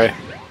 Sorry.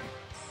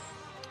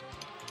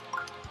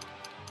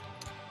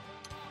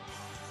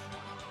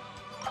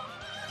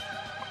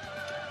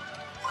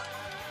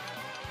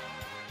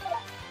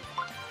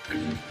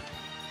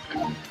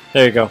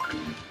 There you go.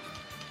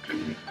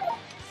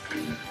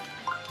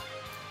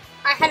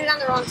 I had it on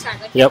the wrong side. I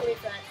can't Yep.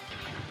 believe that.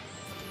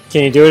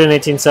 Can you do it in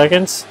 18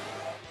 seconds?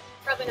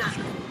 Probably not.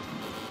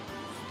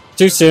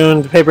 Too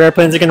soon. The paper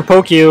airplanes are gonna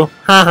poke you.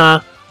 Haha.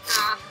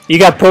 Ah. You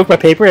got poked by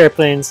paper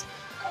airplanes.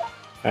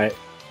 Alright.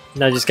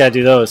 Now you just gotta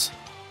do those.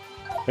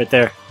 Right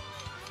there.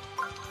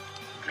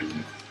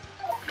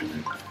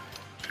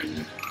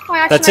 Oh, I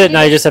actually That's might it. do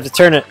Now you this. just have to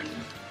turn it.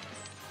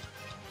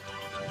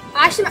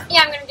 Actually,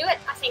 yeah, I'm gonna do it.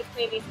 I think,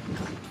 maybe.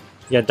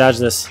 Yeah, dodge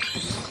this.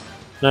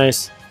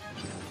 Nice.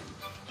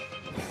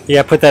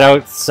 Yeah, put that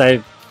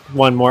outside.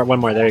 One more.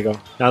 There you go.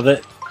 Now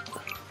that.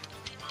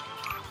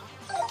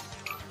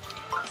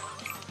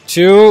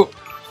 2.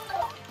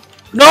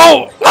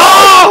 No!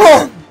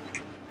 Oh!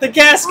 The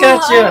gas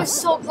got I you.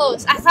 was so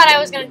close. I thought I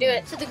was gonna do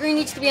it. So the green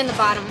needs to be in the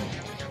bottom.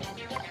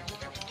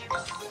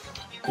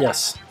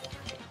 Yes.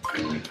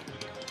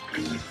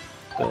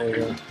 There you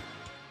go.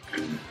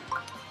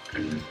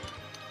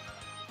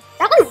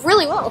 That went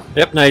really well.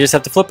 Yep. Now you just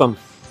have to flip them.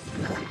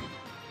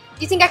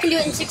 Do you think I can do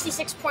it in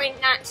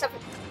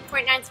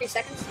 66.93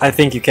 seconds? I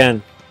think you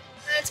can.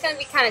 It's gonna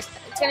be it's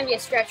gonna be a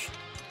stretch.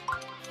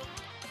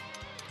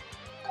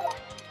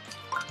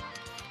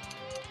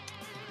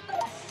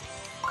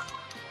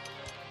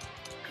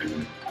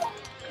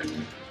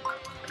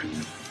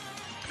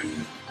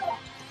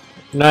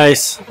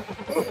 Nice.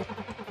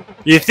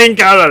 You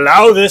think I'll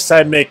allow this?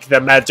 I make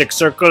the magic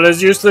circle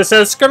as useless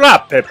as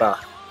scrap paper.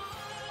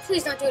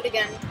 Please don't do it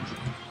again.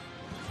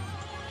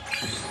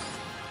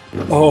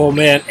 Oh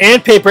man,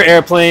 and paper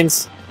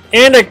airplanes,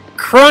 and a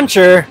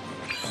cruncher.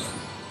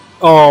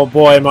 Oh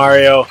boy,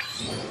 Mario.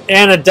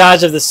 And a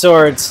dodge of the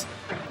swords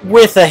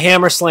with a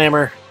hammer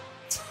slammer.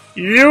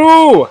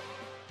 You!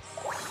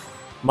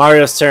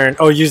 Mario's turn.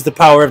 Oh, use the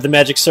power of the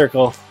magic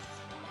circle.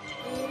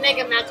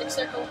 Mega magic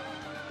circle.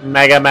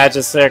 Mega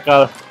magic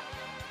circle.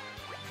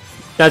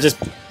 Now just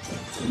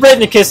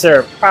Retina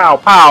kisser! Pow,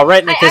 pow,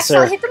 retina I kisser!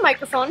 accidentally hit the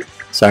microphone.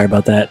 Sorry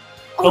about that.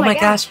 Oh my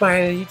gosh,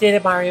 Mario, you did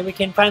it, Mario. We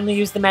can finally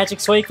use the magic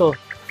swaycle.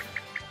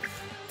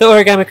 The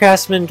Origami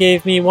Craftsman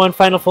gave me one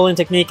final folding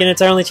technique, and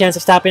it's our only chance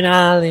of stopping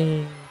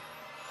Ollie.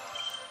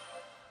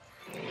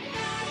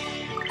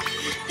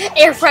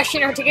 Air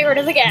freshener to get rid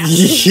of the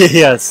gas.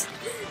 Yes.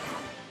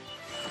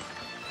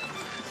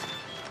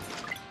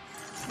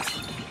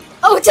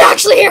 Oh, it's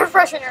actually air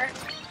freshener.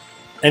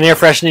 An air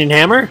freshening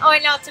hammer? Oh, I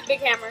know, it's a big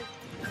hammer.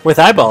 With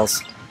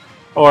eyeballs.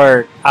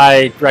 Or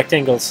eye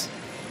rectangles.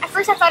 At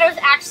first I thought it was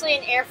actually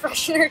an air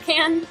freshener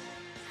can.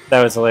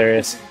 That was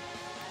hilarious.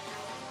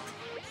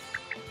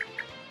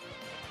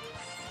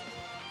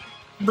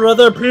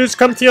 Brother, please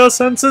come to your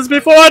senses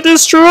before I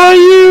destroy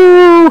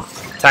you!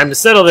 Time to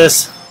settle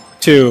this.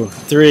 2,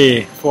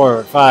 3,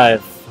 4,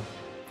 5.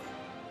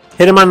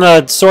 Hit him on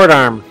the sword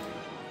arm.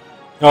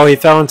 Oh, he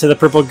fell into the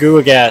purple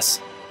goo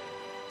gas.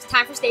 It's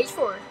time for stage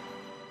 4.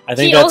 I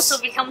think he that's,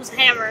 also becomes a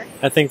hammer.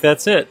 I think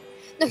that's it.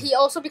 No, he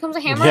also becomes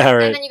a hammer, Yeah,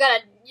 right. and then you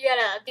gotta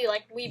do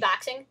like Wii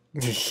boxing.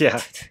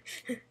 Yeah.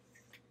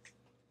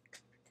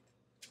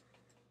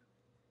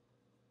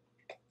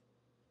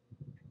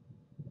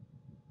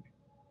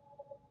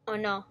 Oh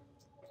no.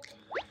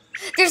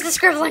 There's the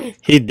scribbling.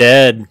 He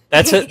dead.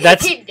 That's it.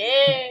 That's He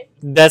did.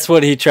 That's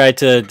what he tried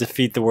to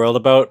defeat the world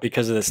about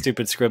because of the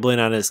stupid scribbling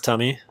on his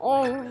tummy.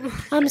 Oh.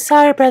 I'm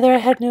sorry, brother. I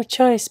had no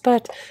choice,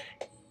 but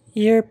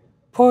your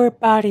poor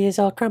body is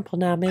all crumpled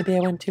now. Maybe I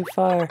went too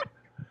far.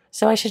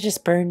 So I should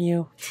just burn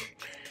you.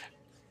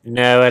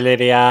 No,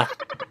 Olivia.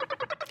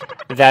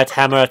 That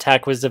hammer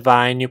attack was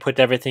divine. You put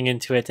everything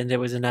into it, and it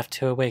was enough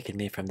to awaken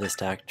me from this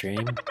dark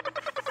dream.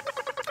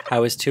 I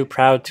was too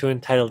proud to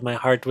entitled. My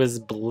heart was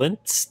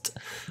blinched.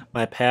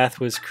 My path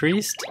was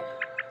creased.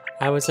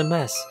 I was a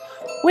mess.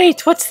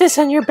 Wait, what's this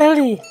on your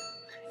belly?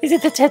 Is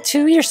it the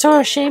tattoo you're so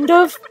ashamed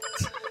of?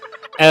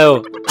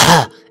 Oh,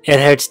 it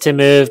hurts to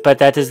move, but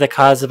that is the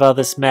cause of all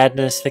this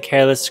madness, the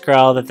careless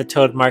scrawl that the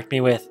toad marked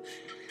me with.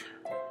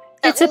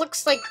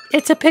 Looks like...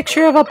 It's a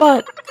picture of a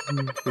butt.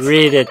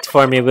 Read it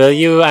for me, will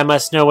you? I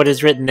must know what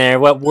is written there.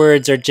 What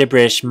words or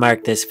gibberish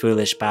mark this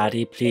foolish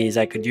body? Please,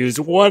 I could use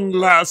one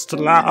last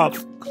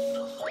laugh.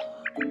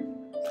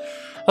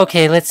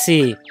 Okay, let's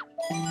see.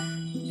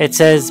 It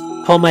says,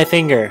 pull my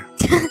finger.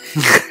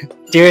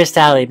 Dearest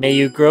Ollie, may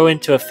you grow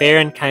into a fair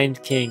and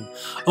kind king.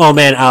 Oh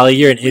man, Ollie,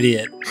 you're an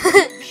idiot.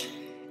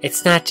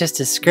 It's not just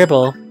a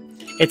scribble.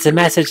 It's a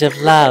message of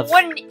love.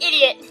 What an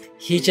idiot.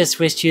 He just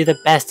wished you the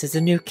best as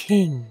a new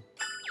king.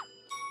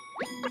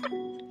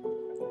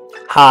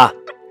 Ha,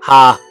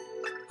 ha,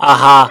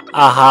 aha,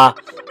 aha.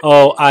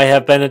 Oh, I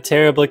have been a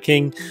terrible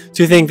king.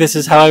 To think this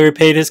is how I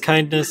repaid his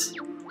kindness.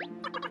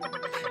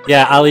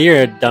 Yeah, Ollie,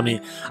 you're a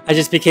dummy. I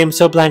just became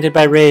so blinded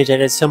by rage. I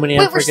did so many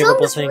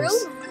unforgivable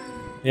things.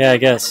 Yeah, I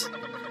guess.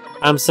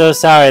 I'm so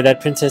sorry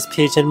that Princess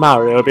Peach and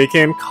Mario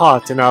became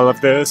caught in all of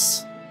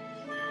this.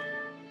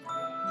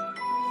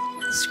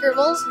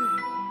 Scribbles?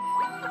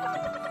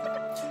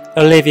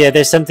 Olivia,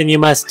 there's something you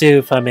must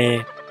do for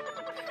me.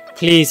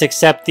 Please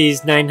accept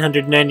these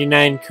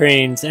 999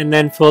 cranes and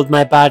then fold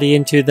my body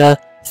into the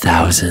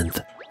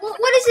 1000th.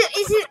 What is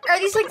it? Are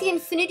these like the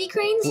infinity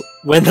cranes?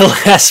 When the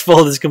last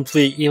fold is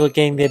complete, you will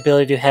gain the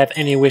ability to have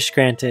any wish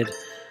granted.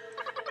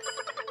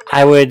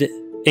 I would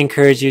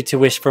encourage you to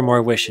wish for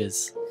more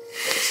wishes.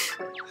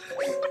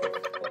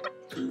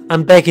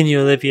 I'm begging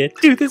you, Olivia,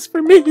 do this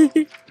for me.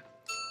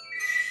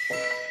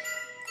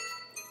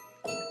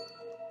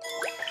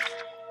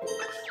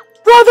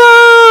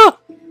 Brother!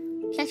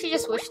 Can't you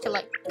just wish to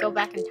like go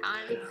back in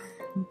time?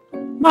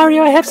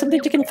 Mario, I have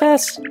something to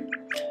confess.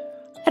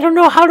 I don't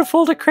know how to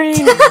fold a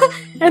crane,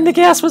 and the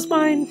gas was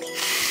mine.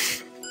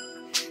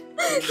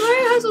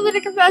 Mario has something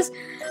to confess.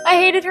 I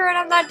hated her and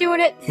I'm not doing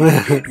it.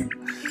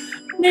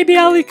 Maybe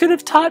Ollie could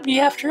have taught me.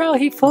 After all,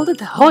 he folded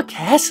the whole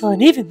castle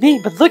and even me,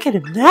 but look at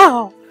him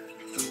now.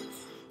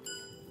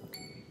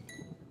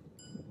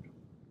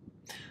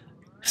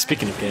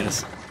 Speaking of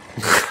gas.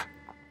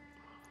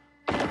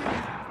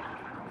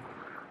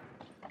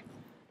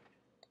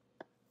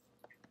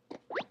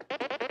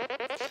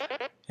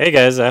 Hey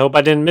guys, I hope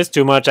I didn't miss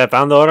too much. I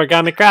found the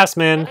Origami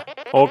Craftsman.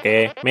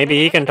 Okay, maybe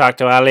he can talk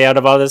to Ollie out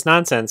of all this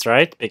nonsense,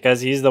 right?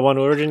 Because he's the one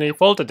who originally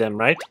folded him,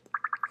 right?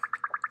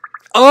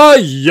 Ah,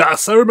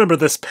 yes, I remember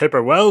this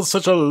paper well.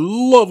 Such a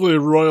lovely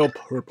royal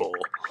purple.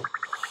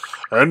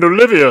 And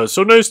Olivia,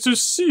 so nice to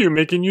see you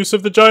making use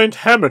of the giant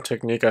hammer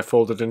technique I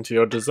folded into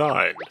your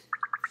design.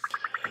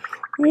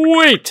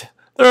 Wait!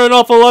 There are an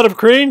awful lot of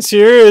cranes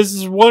here.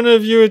 Is one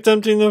of you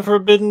attempting the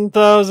forbidden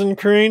 1000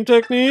 crane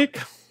technique?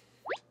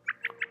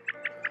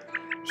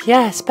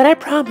 Yes, but I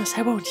promise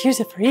I won't use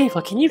it for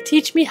evil. Can you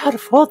teach me how to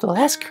fold the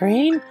last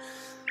crane?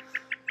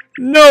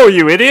 No,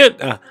 you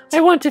idiot!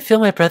 I want to feel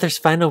my brother's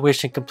final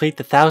wish and complete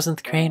the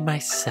 1000th crane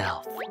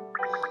myself.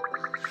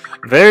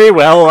 Very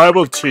well, I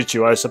will teach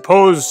you, I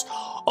suppose.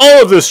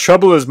 All of this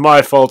trouble is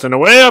my fault in a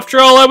way. After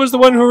all, I was the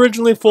one who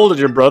originally folded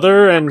your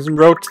brother and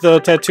wrote the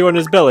tattoo on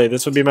his belly.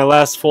 This would be my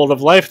last fold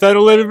of life that I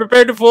will be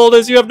prepared to fold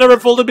as you have never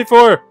folded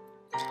before.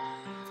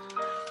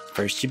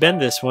 First you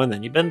bend this one,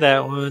 then you bend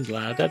that one.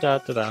 La da da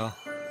da da.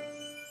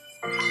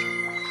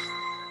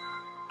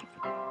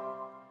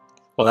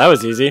 Well, that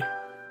was easy.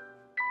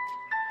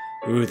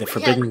 Ooh, the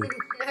forbidden.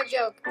 Yeah, no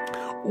joke.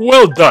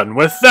 Well done.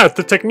 With that,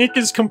 the technique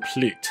is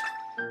complete.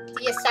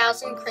 The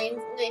 1,000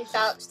 cranes.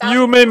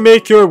 You may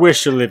make your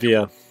wish,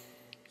 Olivia.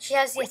 She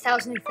has the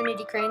 1,000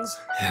 infinity cranes.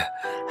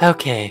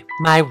 Okay,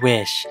 my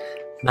wish.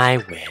 My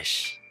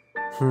wish.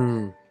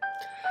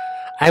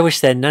 I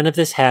wish that none of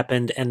this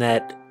happened and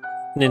that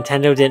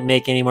Nintendo didn't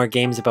make any more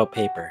games about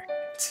paper.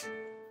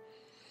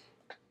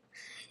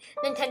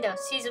 Nintendo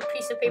sees a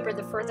piece of paper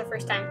for the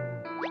first time.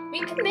 We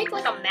could make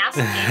like a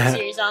massive game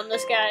series on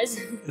this, guys.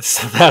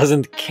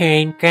 1,000th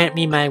crane, grant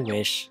me my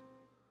wish.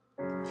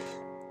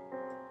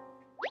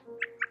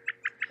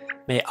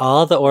 May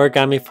all the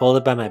origami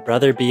folded by my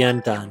brother be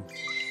undone.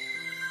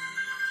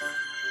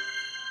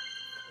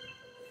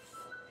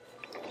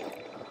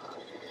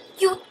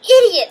 You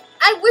idiot!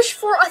 I wish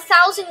for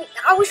 1,000.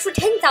 I wish for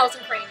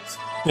 10,000 cranes.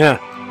 Yeah.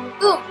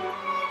 Boom.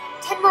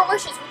 10 more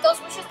wishes. With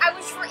those wishes, I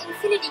wish for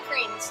infinity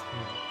cranes.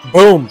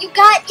 Boom. You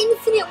got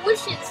infinite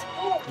wishes.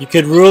 Boom. You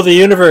could rule the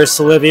universe,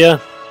 Olivia.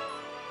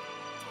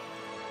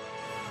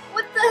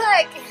 What the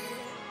heck?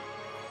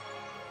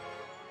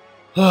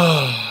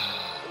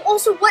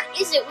 Also, what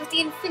is it with the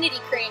infinity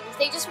cranes?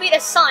 They just made a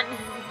sun.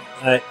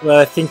 Well,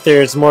 I think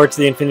there's more to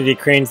the infinity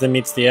cranes than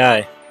meets the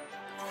eye.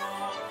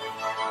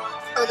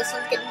 Oh, the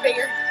sun's getting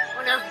bigger.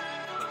 Oh no.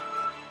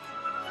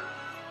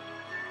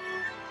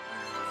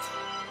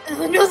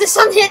 Oh no, the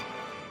sun hit!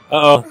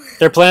 Uh-oh.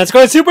 Their planet's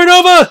going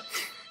supernova!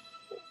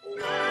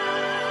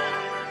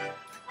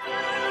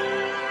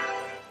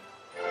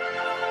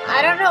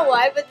 I don't know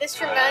why, but this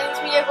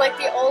reminds me of like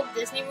the old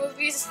Disney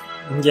movies.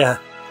 Yeah.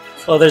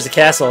 Well, there's a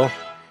castle.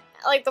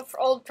 Like the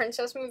old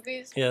princess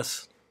movies.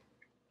 Yes.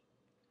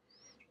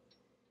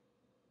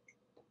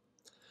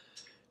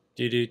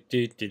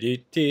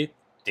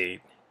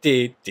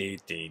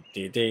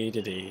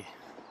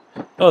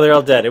 Oh, they're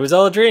all dead. It was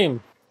all a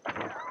dream.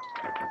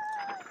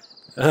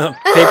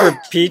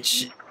 Paper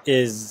Peach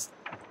is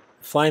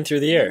flying through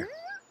the air.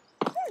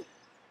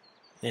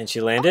 And she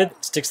landed.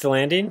 Sticks the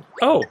landing.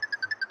 Oh!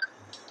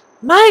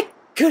 My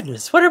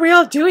goodness, what are we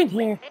all doing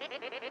here?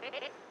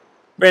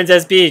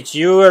 Princess Peach,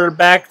 you are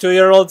back to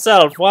your old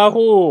self.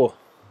 Wahoo!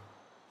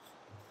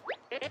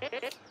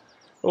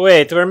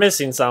 Wait, we're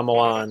missing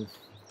someone.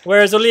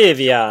 Where's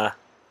Olivia?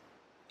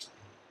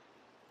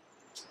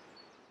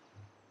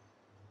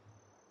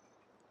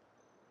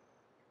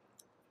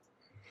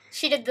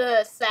 She did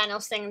the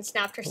Thanos thing and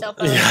snapped herself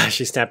out. Yeah,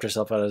 she snapped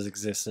herself out of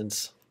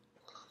existence.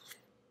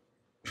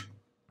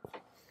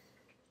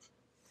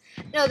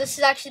 No, this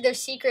is actually their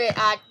secret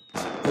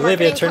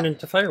Olivia turned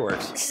into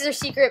fireworks. This is their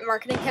secret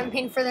marketing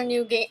campaign for their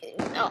new game,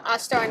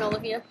 starring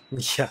Olivia.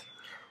 Yeah.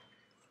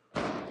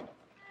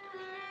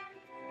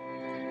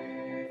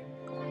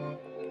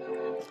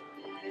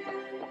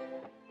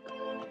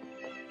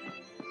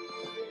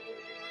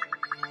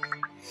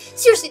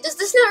 Seriously, does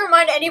this not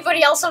remind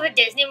anybody else of a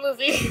Disney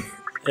movie?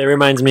 It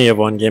reminds me of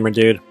one,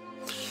 GamerDude.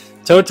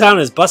 Toad Town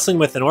is bustling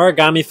with an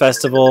origami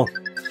festival.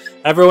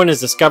 Everyone is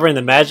discovering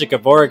the magic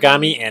of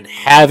origami and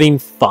having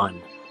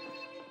fun.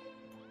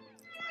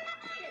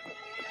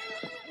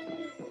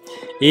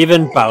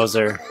 Even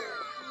Bowser.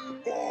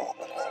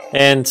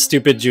 And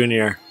Stupid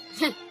Junior.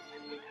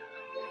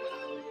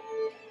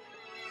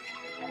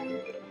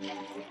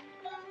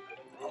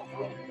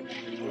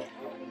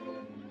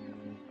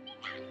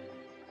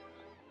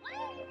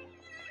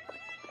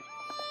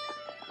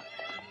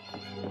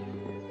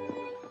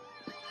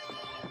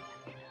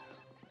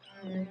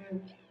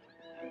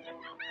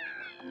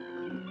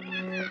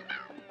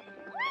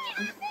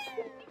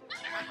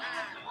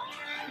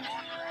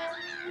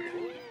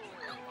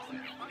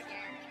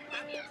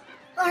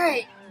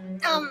 Alright,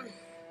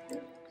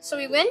 so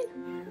we win?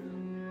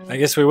 I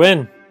guess we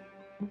win.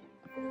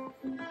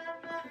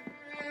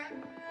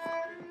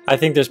 I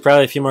think there's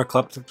probably a few more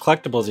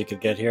collectibles you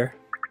could get here.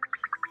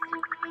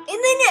 In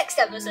the next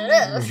episode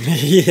of...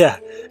 Yeah.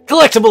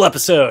 Collectible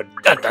episode!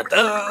 Dun, dun,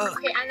 dun.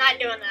 Okay, I'm not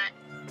doing that.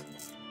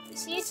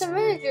 See, it's a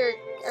miniature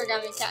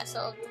Origami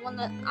Castle, the one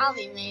that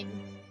Ollie made.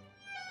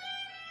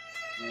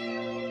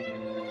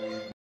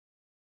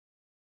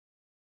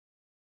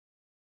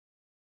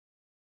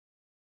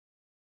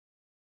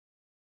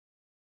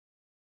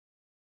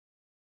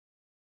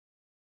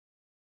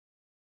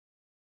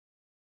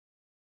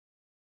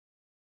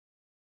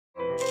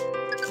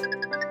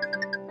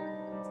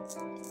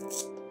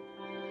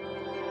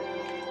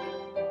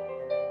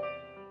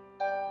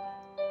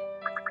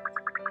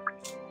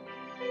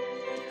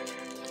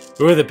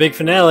 Ooh, the big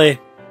finale.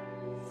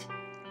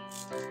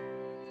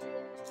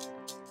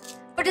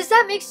 But does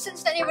that make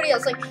sense to anybody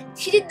else? Like,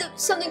 she did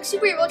something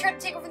super evil, tried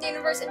to take over the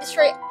universe and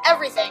destroy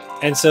everything.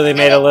 And so they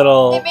made a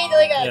little... They made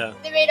like a...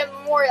 They made a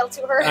memorial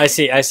to her. I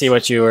see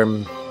what you were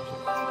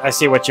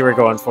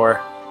going for.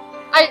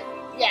 I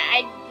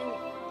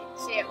didn't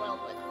say it well,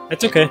 but...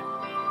 That's okay.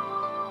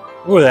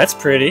 Ooh, that's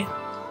pretty.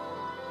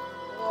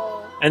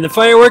 Whoa. And the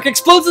firework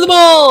explodes in the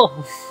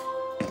ball!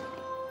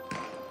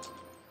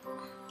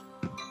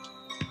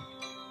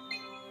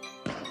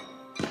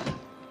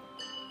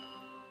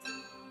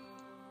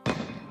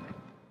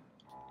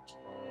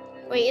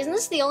 Wait, isn't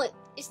this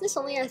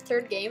only our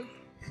third game?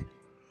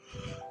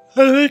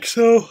 I think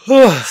so.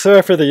 Oh,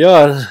 sorry for the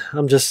yawn.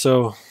 I'm just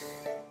so...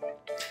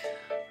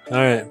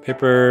 Alright,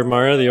 Paper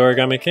Mario, the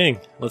Origami King.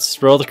 Let's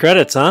roll the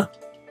credits, huh?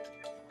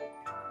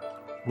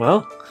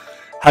 Well,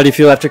 how do you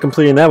feel after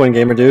completing that one,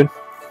 GamerDude?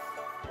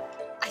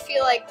 I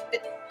feel like...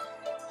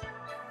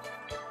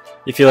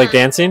 You feel like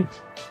dancing?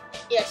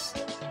 Yes.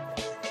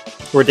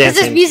 We're Because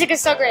dancing. this music is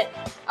so great.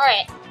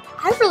 Alright,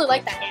 I really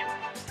like that game.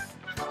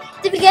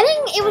 The beginning,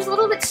 it was a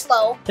little bit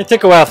slow. It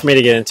took a while for me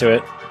to get into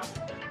it.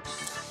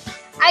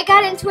 I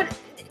got into it.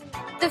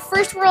 The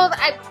first world,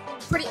 I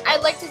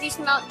liked a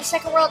decent amount. The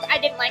second world, I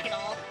didn't like at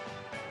all.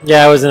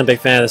 Yeah, I wasn't a big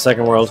fan of the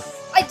second world.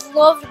 I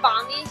loved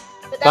Bombi.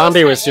 But that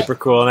Bombi was kinda super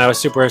cool, and I was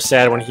super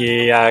sad when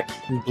he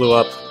blew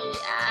up.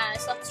 He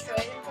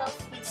self-destroyed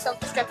himself. He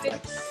self-destructed.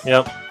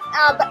 Yep.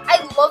 But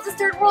I love the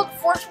third world.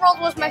 Fourth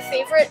world was my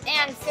favorite,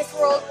 and fifth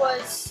world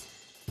was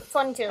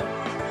fun too.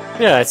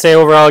 Yeah, I'd say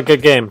overall a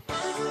good game.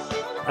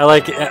 I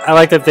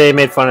like that they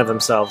made fun of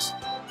themselves.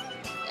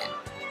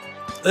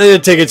 They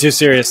didn't take it too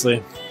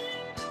seriously.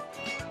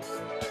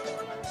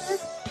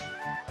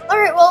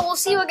 Alright, well, we'll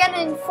see you again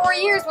in 4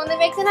 years when they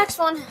make the next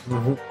one.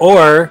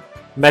 Or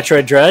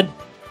Metroid Dread.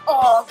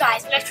 Oh,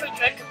 guys, Metroid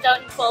Dread comes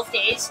out in 12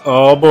 days.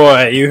 Oh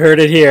boy, you heard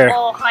it here.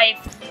 Oh, hype.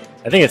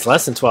 I think it's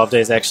less than 12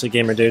 days actually,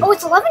 GamerDude. Oh,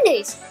 it's 11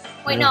 days.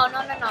 Wait, Yeah. no.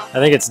 I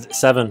think it's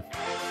 7.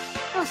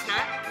 No, it's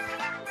not.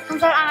 It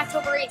comes out on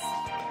October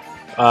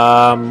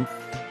 8th.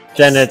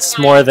 Then it's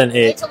 9. more than 8.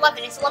 It's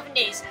 11. It's 11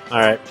 days.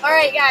 Alright.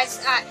 Alright,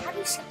 guys, how do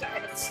you skip the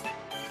credits?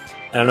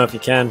 I don't know if you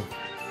can.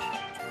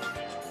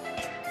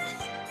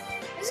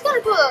 This is kind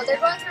of cool, though. They're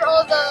going through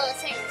all the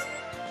things.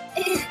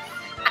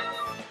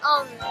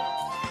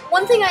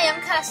 One thing I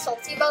am kind of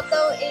salty about,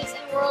 though, is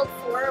in World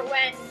 4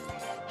 when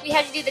we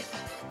had to do the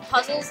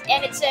puzzles,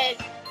 and it said,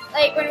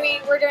 like, when we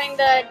were doing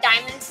the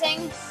diamond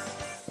thing,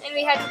 and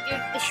we had to do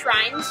the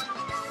shrines,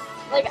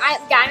 like,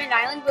 Diamond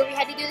Island, where we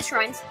had to do the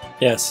shrines.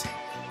 Yes.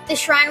 The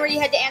shrine where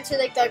you had to answer,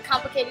 like, the not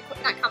complicated,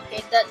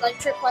 the, like,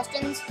 trick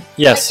questions.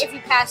 Yes. Like, if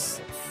you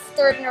pass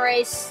third in a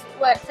race,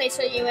 what place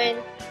are you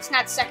in? It's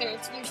not second,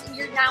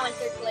 you're now in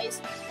third place.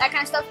 That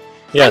kind of stuff.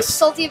 Yes. I'm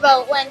salty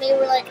about when they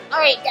were like,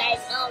 alright guys,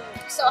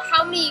 so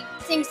how many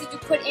things did you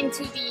put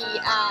into the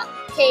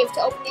cave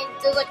to open it?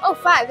 They're like, oh,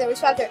 5, there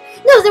was 5 there.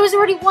 No, there was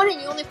already 1 and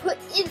you only put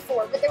in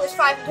 4, but there was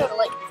 5 in total.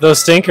 Like,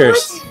 those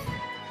stinkers. what?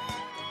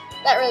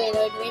 That really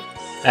annoyed me.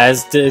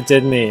 As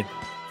did me.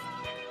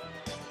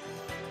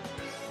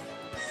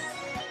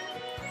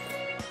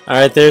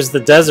 Alright, there's the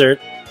desert.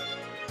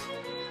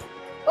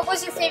 What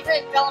was your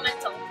favorite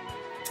elemental?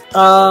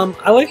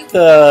 I like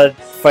the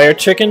fire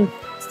chicken.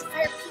 It's the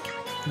fire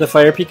peacock. The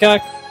fire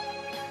peacock.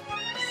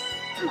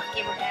 Come on,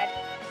 GamerDad.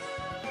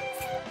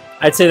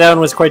 I'd say that one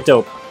was quite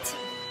dope.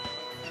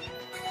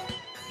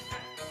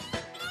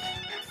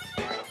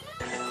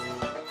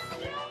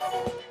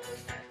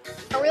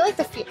 Are we like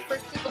the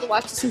first people to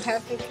watch this entire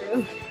thing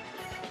through?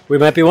 We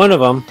might be one of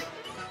them.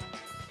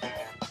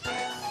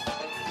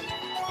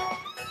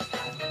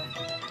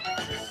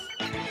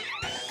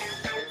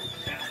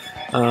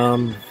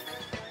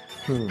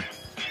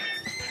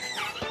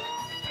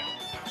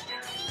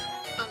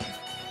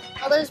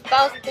 Oh, there's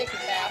Bowser taking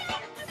a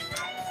bath.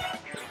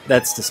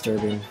 That's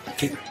disturbing.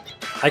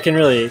 I can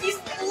really... He's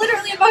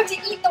literally about to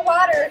eat the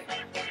water.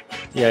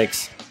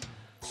 Yikes.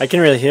 I can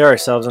really hear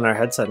ourselves in our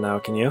headset now,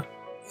 can you?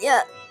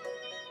 Yeah.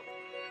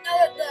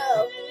 I don't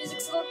know. The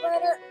music's a little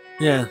better.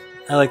 Yeah,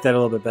 I like that a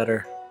little bit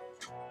better.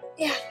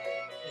 Yeah.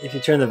 If you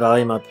turn the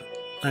volume up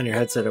on your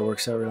headset, it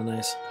works out real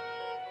nice.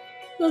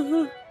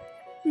 I'm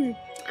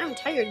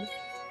tired.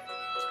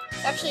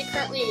 It's actually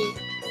currently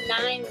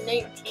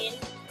 9:19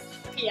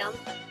 p.m.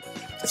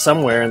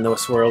 Somewhere in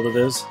this world it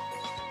is.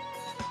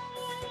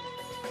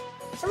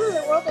 Some of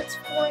the world it's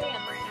 4 a.m.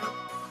 right now.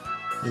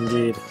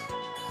 Indeed.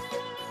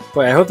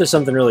 Boy, I hope there's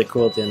something really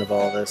cool at the end of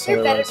all of this. There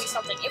better otherwise- be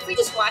something. If we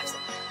just watch it.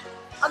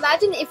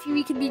 Imagine if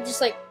we could be just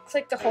like,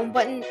 click the home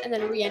button and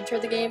then re-enter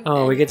the game.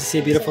 Oh, we get to see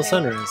a beautiful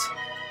Sit there. sunrise.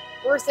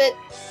 Worth it.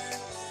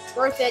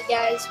 Worth it,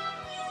 guys.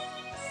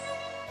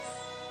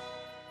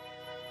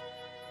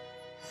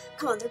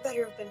 Come on, there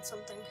better have been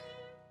something.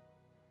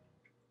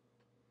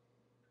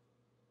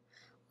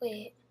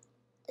 Wait.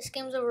 This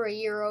game's over a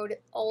year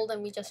old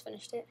and we just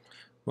finished it.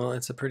 Well,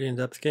 it's a pretty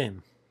in-depth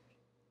game.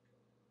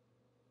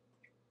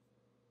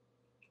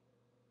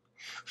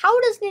 How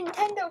does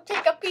Nintendo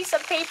take a piece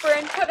of paper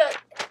and put it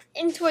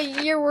into a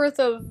year worth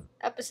of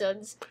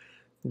episodes?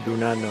 Do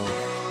not know.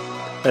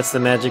 That's the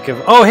magic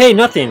of... Oh, hey,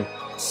 nothing!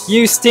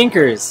 You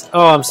stinkers!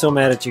 Oh, I'm so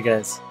mad at you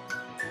guys.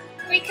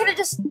 We could have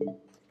just...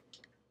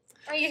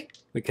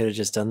 We could have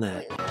just done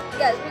that.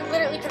 Guys, we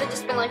literally could have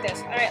just been like this.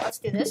 Alright, let's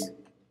do this.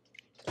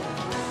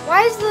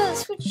 Why is the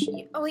Switch...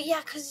 Oh, wait, yeah,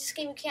 because this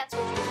game you can't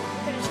switch. We could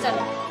have just done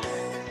it.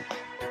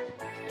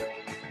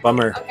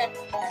 Bummer. Okay.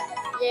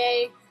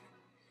 Yay.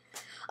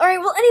 Alright,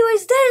 well,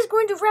 anyways, that is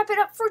going to wrap it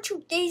up for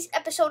today's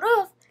episode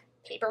of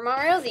Paper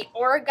Mario, the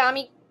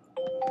Origami...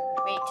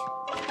 Wait.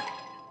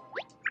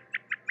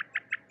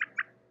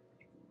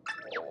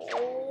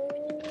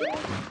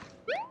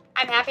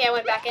 I'm happy I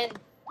went back in.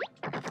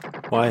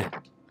 Why?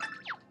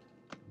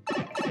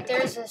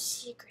 There's a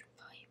secret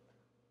pipe.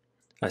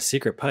 A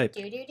secret pipe?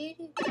 Do do do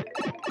do.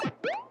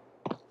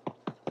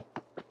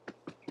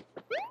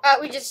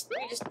 We just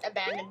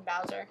abandoned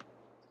Bowser.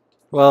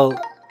 Well,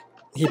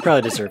 he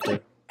probably deserved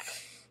it.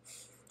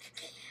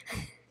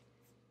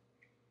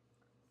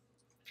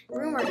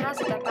 Rumor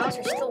has it that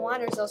Bowser still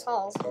wanders those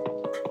halls.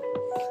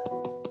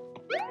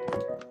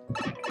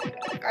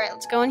 Alright,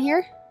 let's go in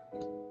here.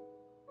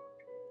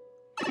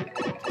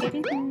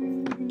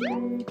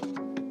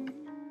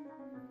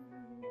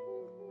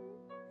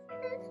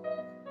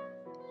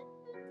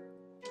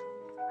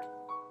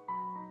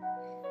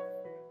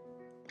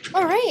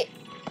 Alright.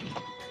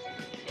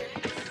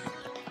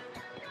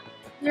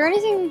 Is there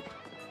anything...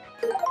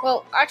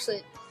 Well,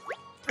 actually,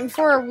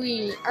 before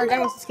we are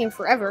done with this game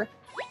forever,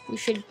 we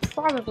should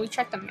probably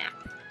check the map.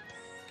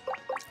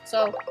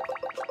 So,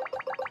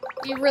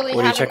 we really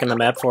What are you checking the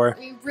map for?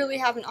 We really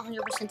haven't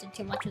 100%ed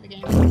too much of the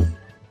game.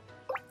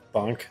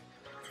 Bonk.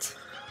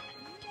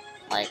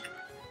 Like,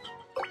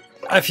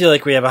 I feel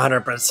like we have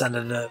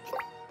 100%ed it.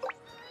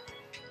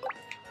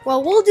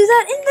 well, we'll do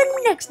that in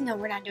the next... No,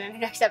 we're not doing it in the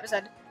next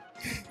episode.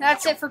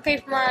 That's it for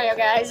Paper Mario,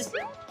 guys.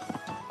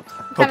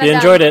 Hope you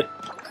enjoyed it.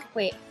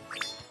 Wait.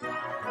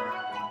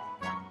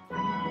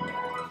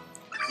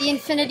 The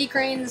Infinity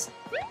Cranes.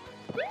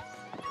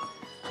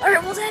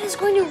 Alright, well that is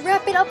going to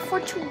wrap it up for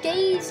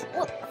today's...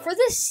 Well, for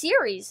this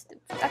series.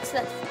 That's the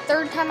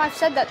third time I've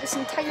said that this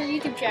entire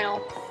YouTube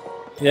channel.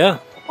 Yeah.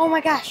 Oh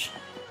my gosh.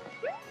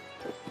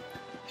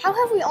 How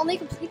have we only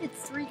completed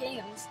 3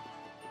 games?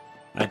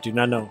 I do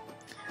not know.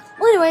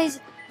 Well, anyways,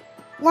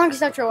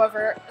 longest outro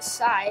ever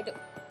aside,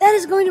 that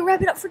is going to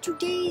wrap it up for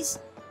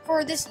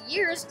this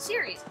year's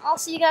series. I'll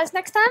see you guys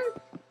next time.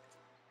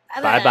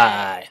 Bye-bye.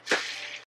 Bye-bye.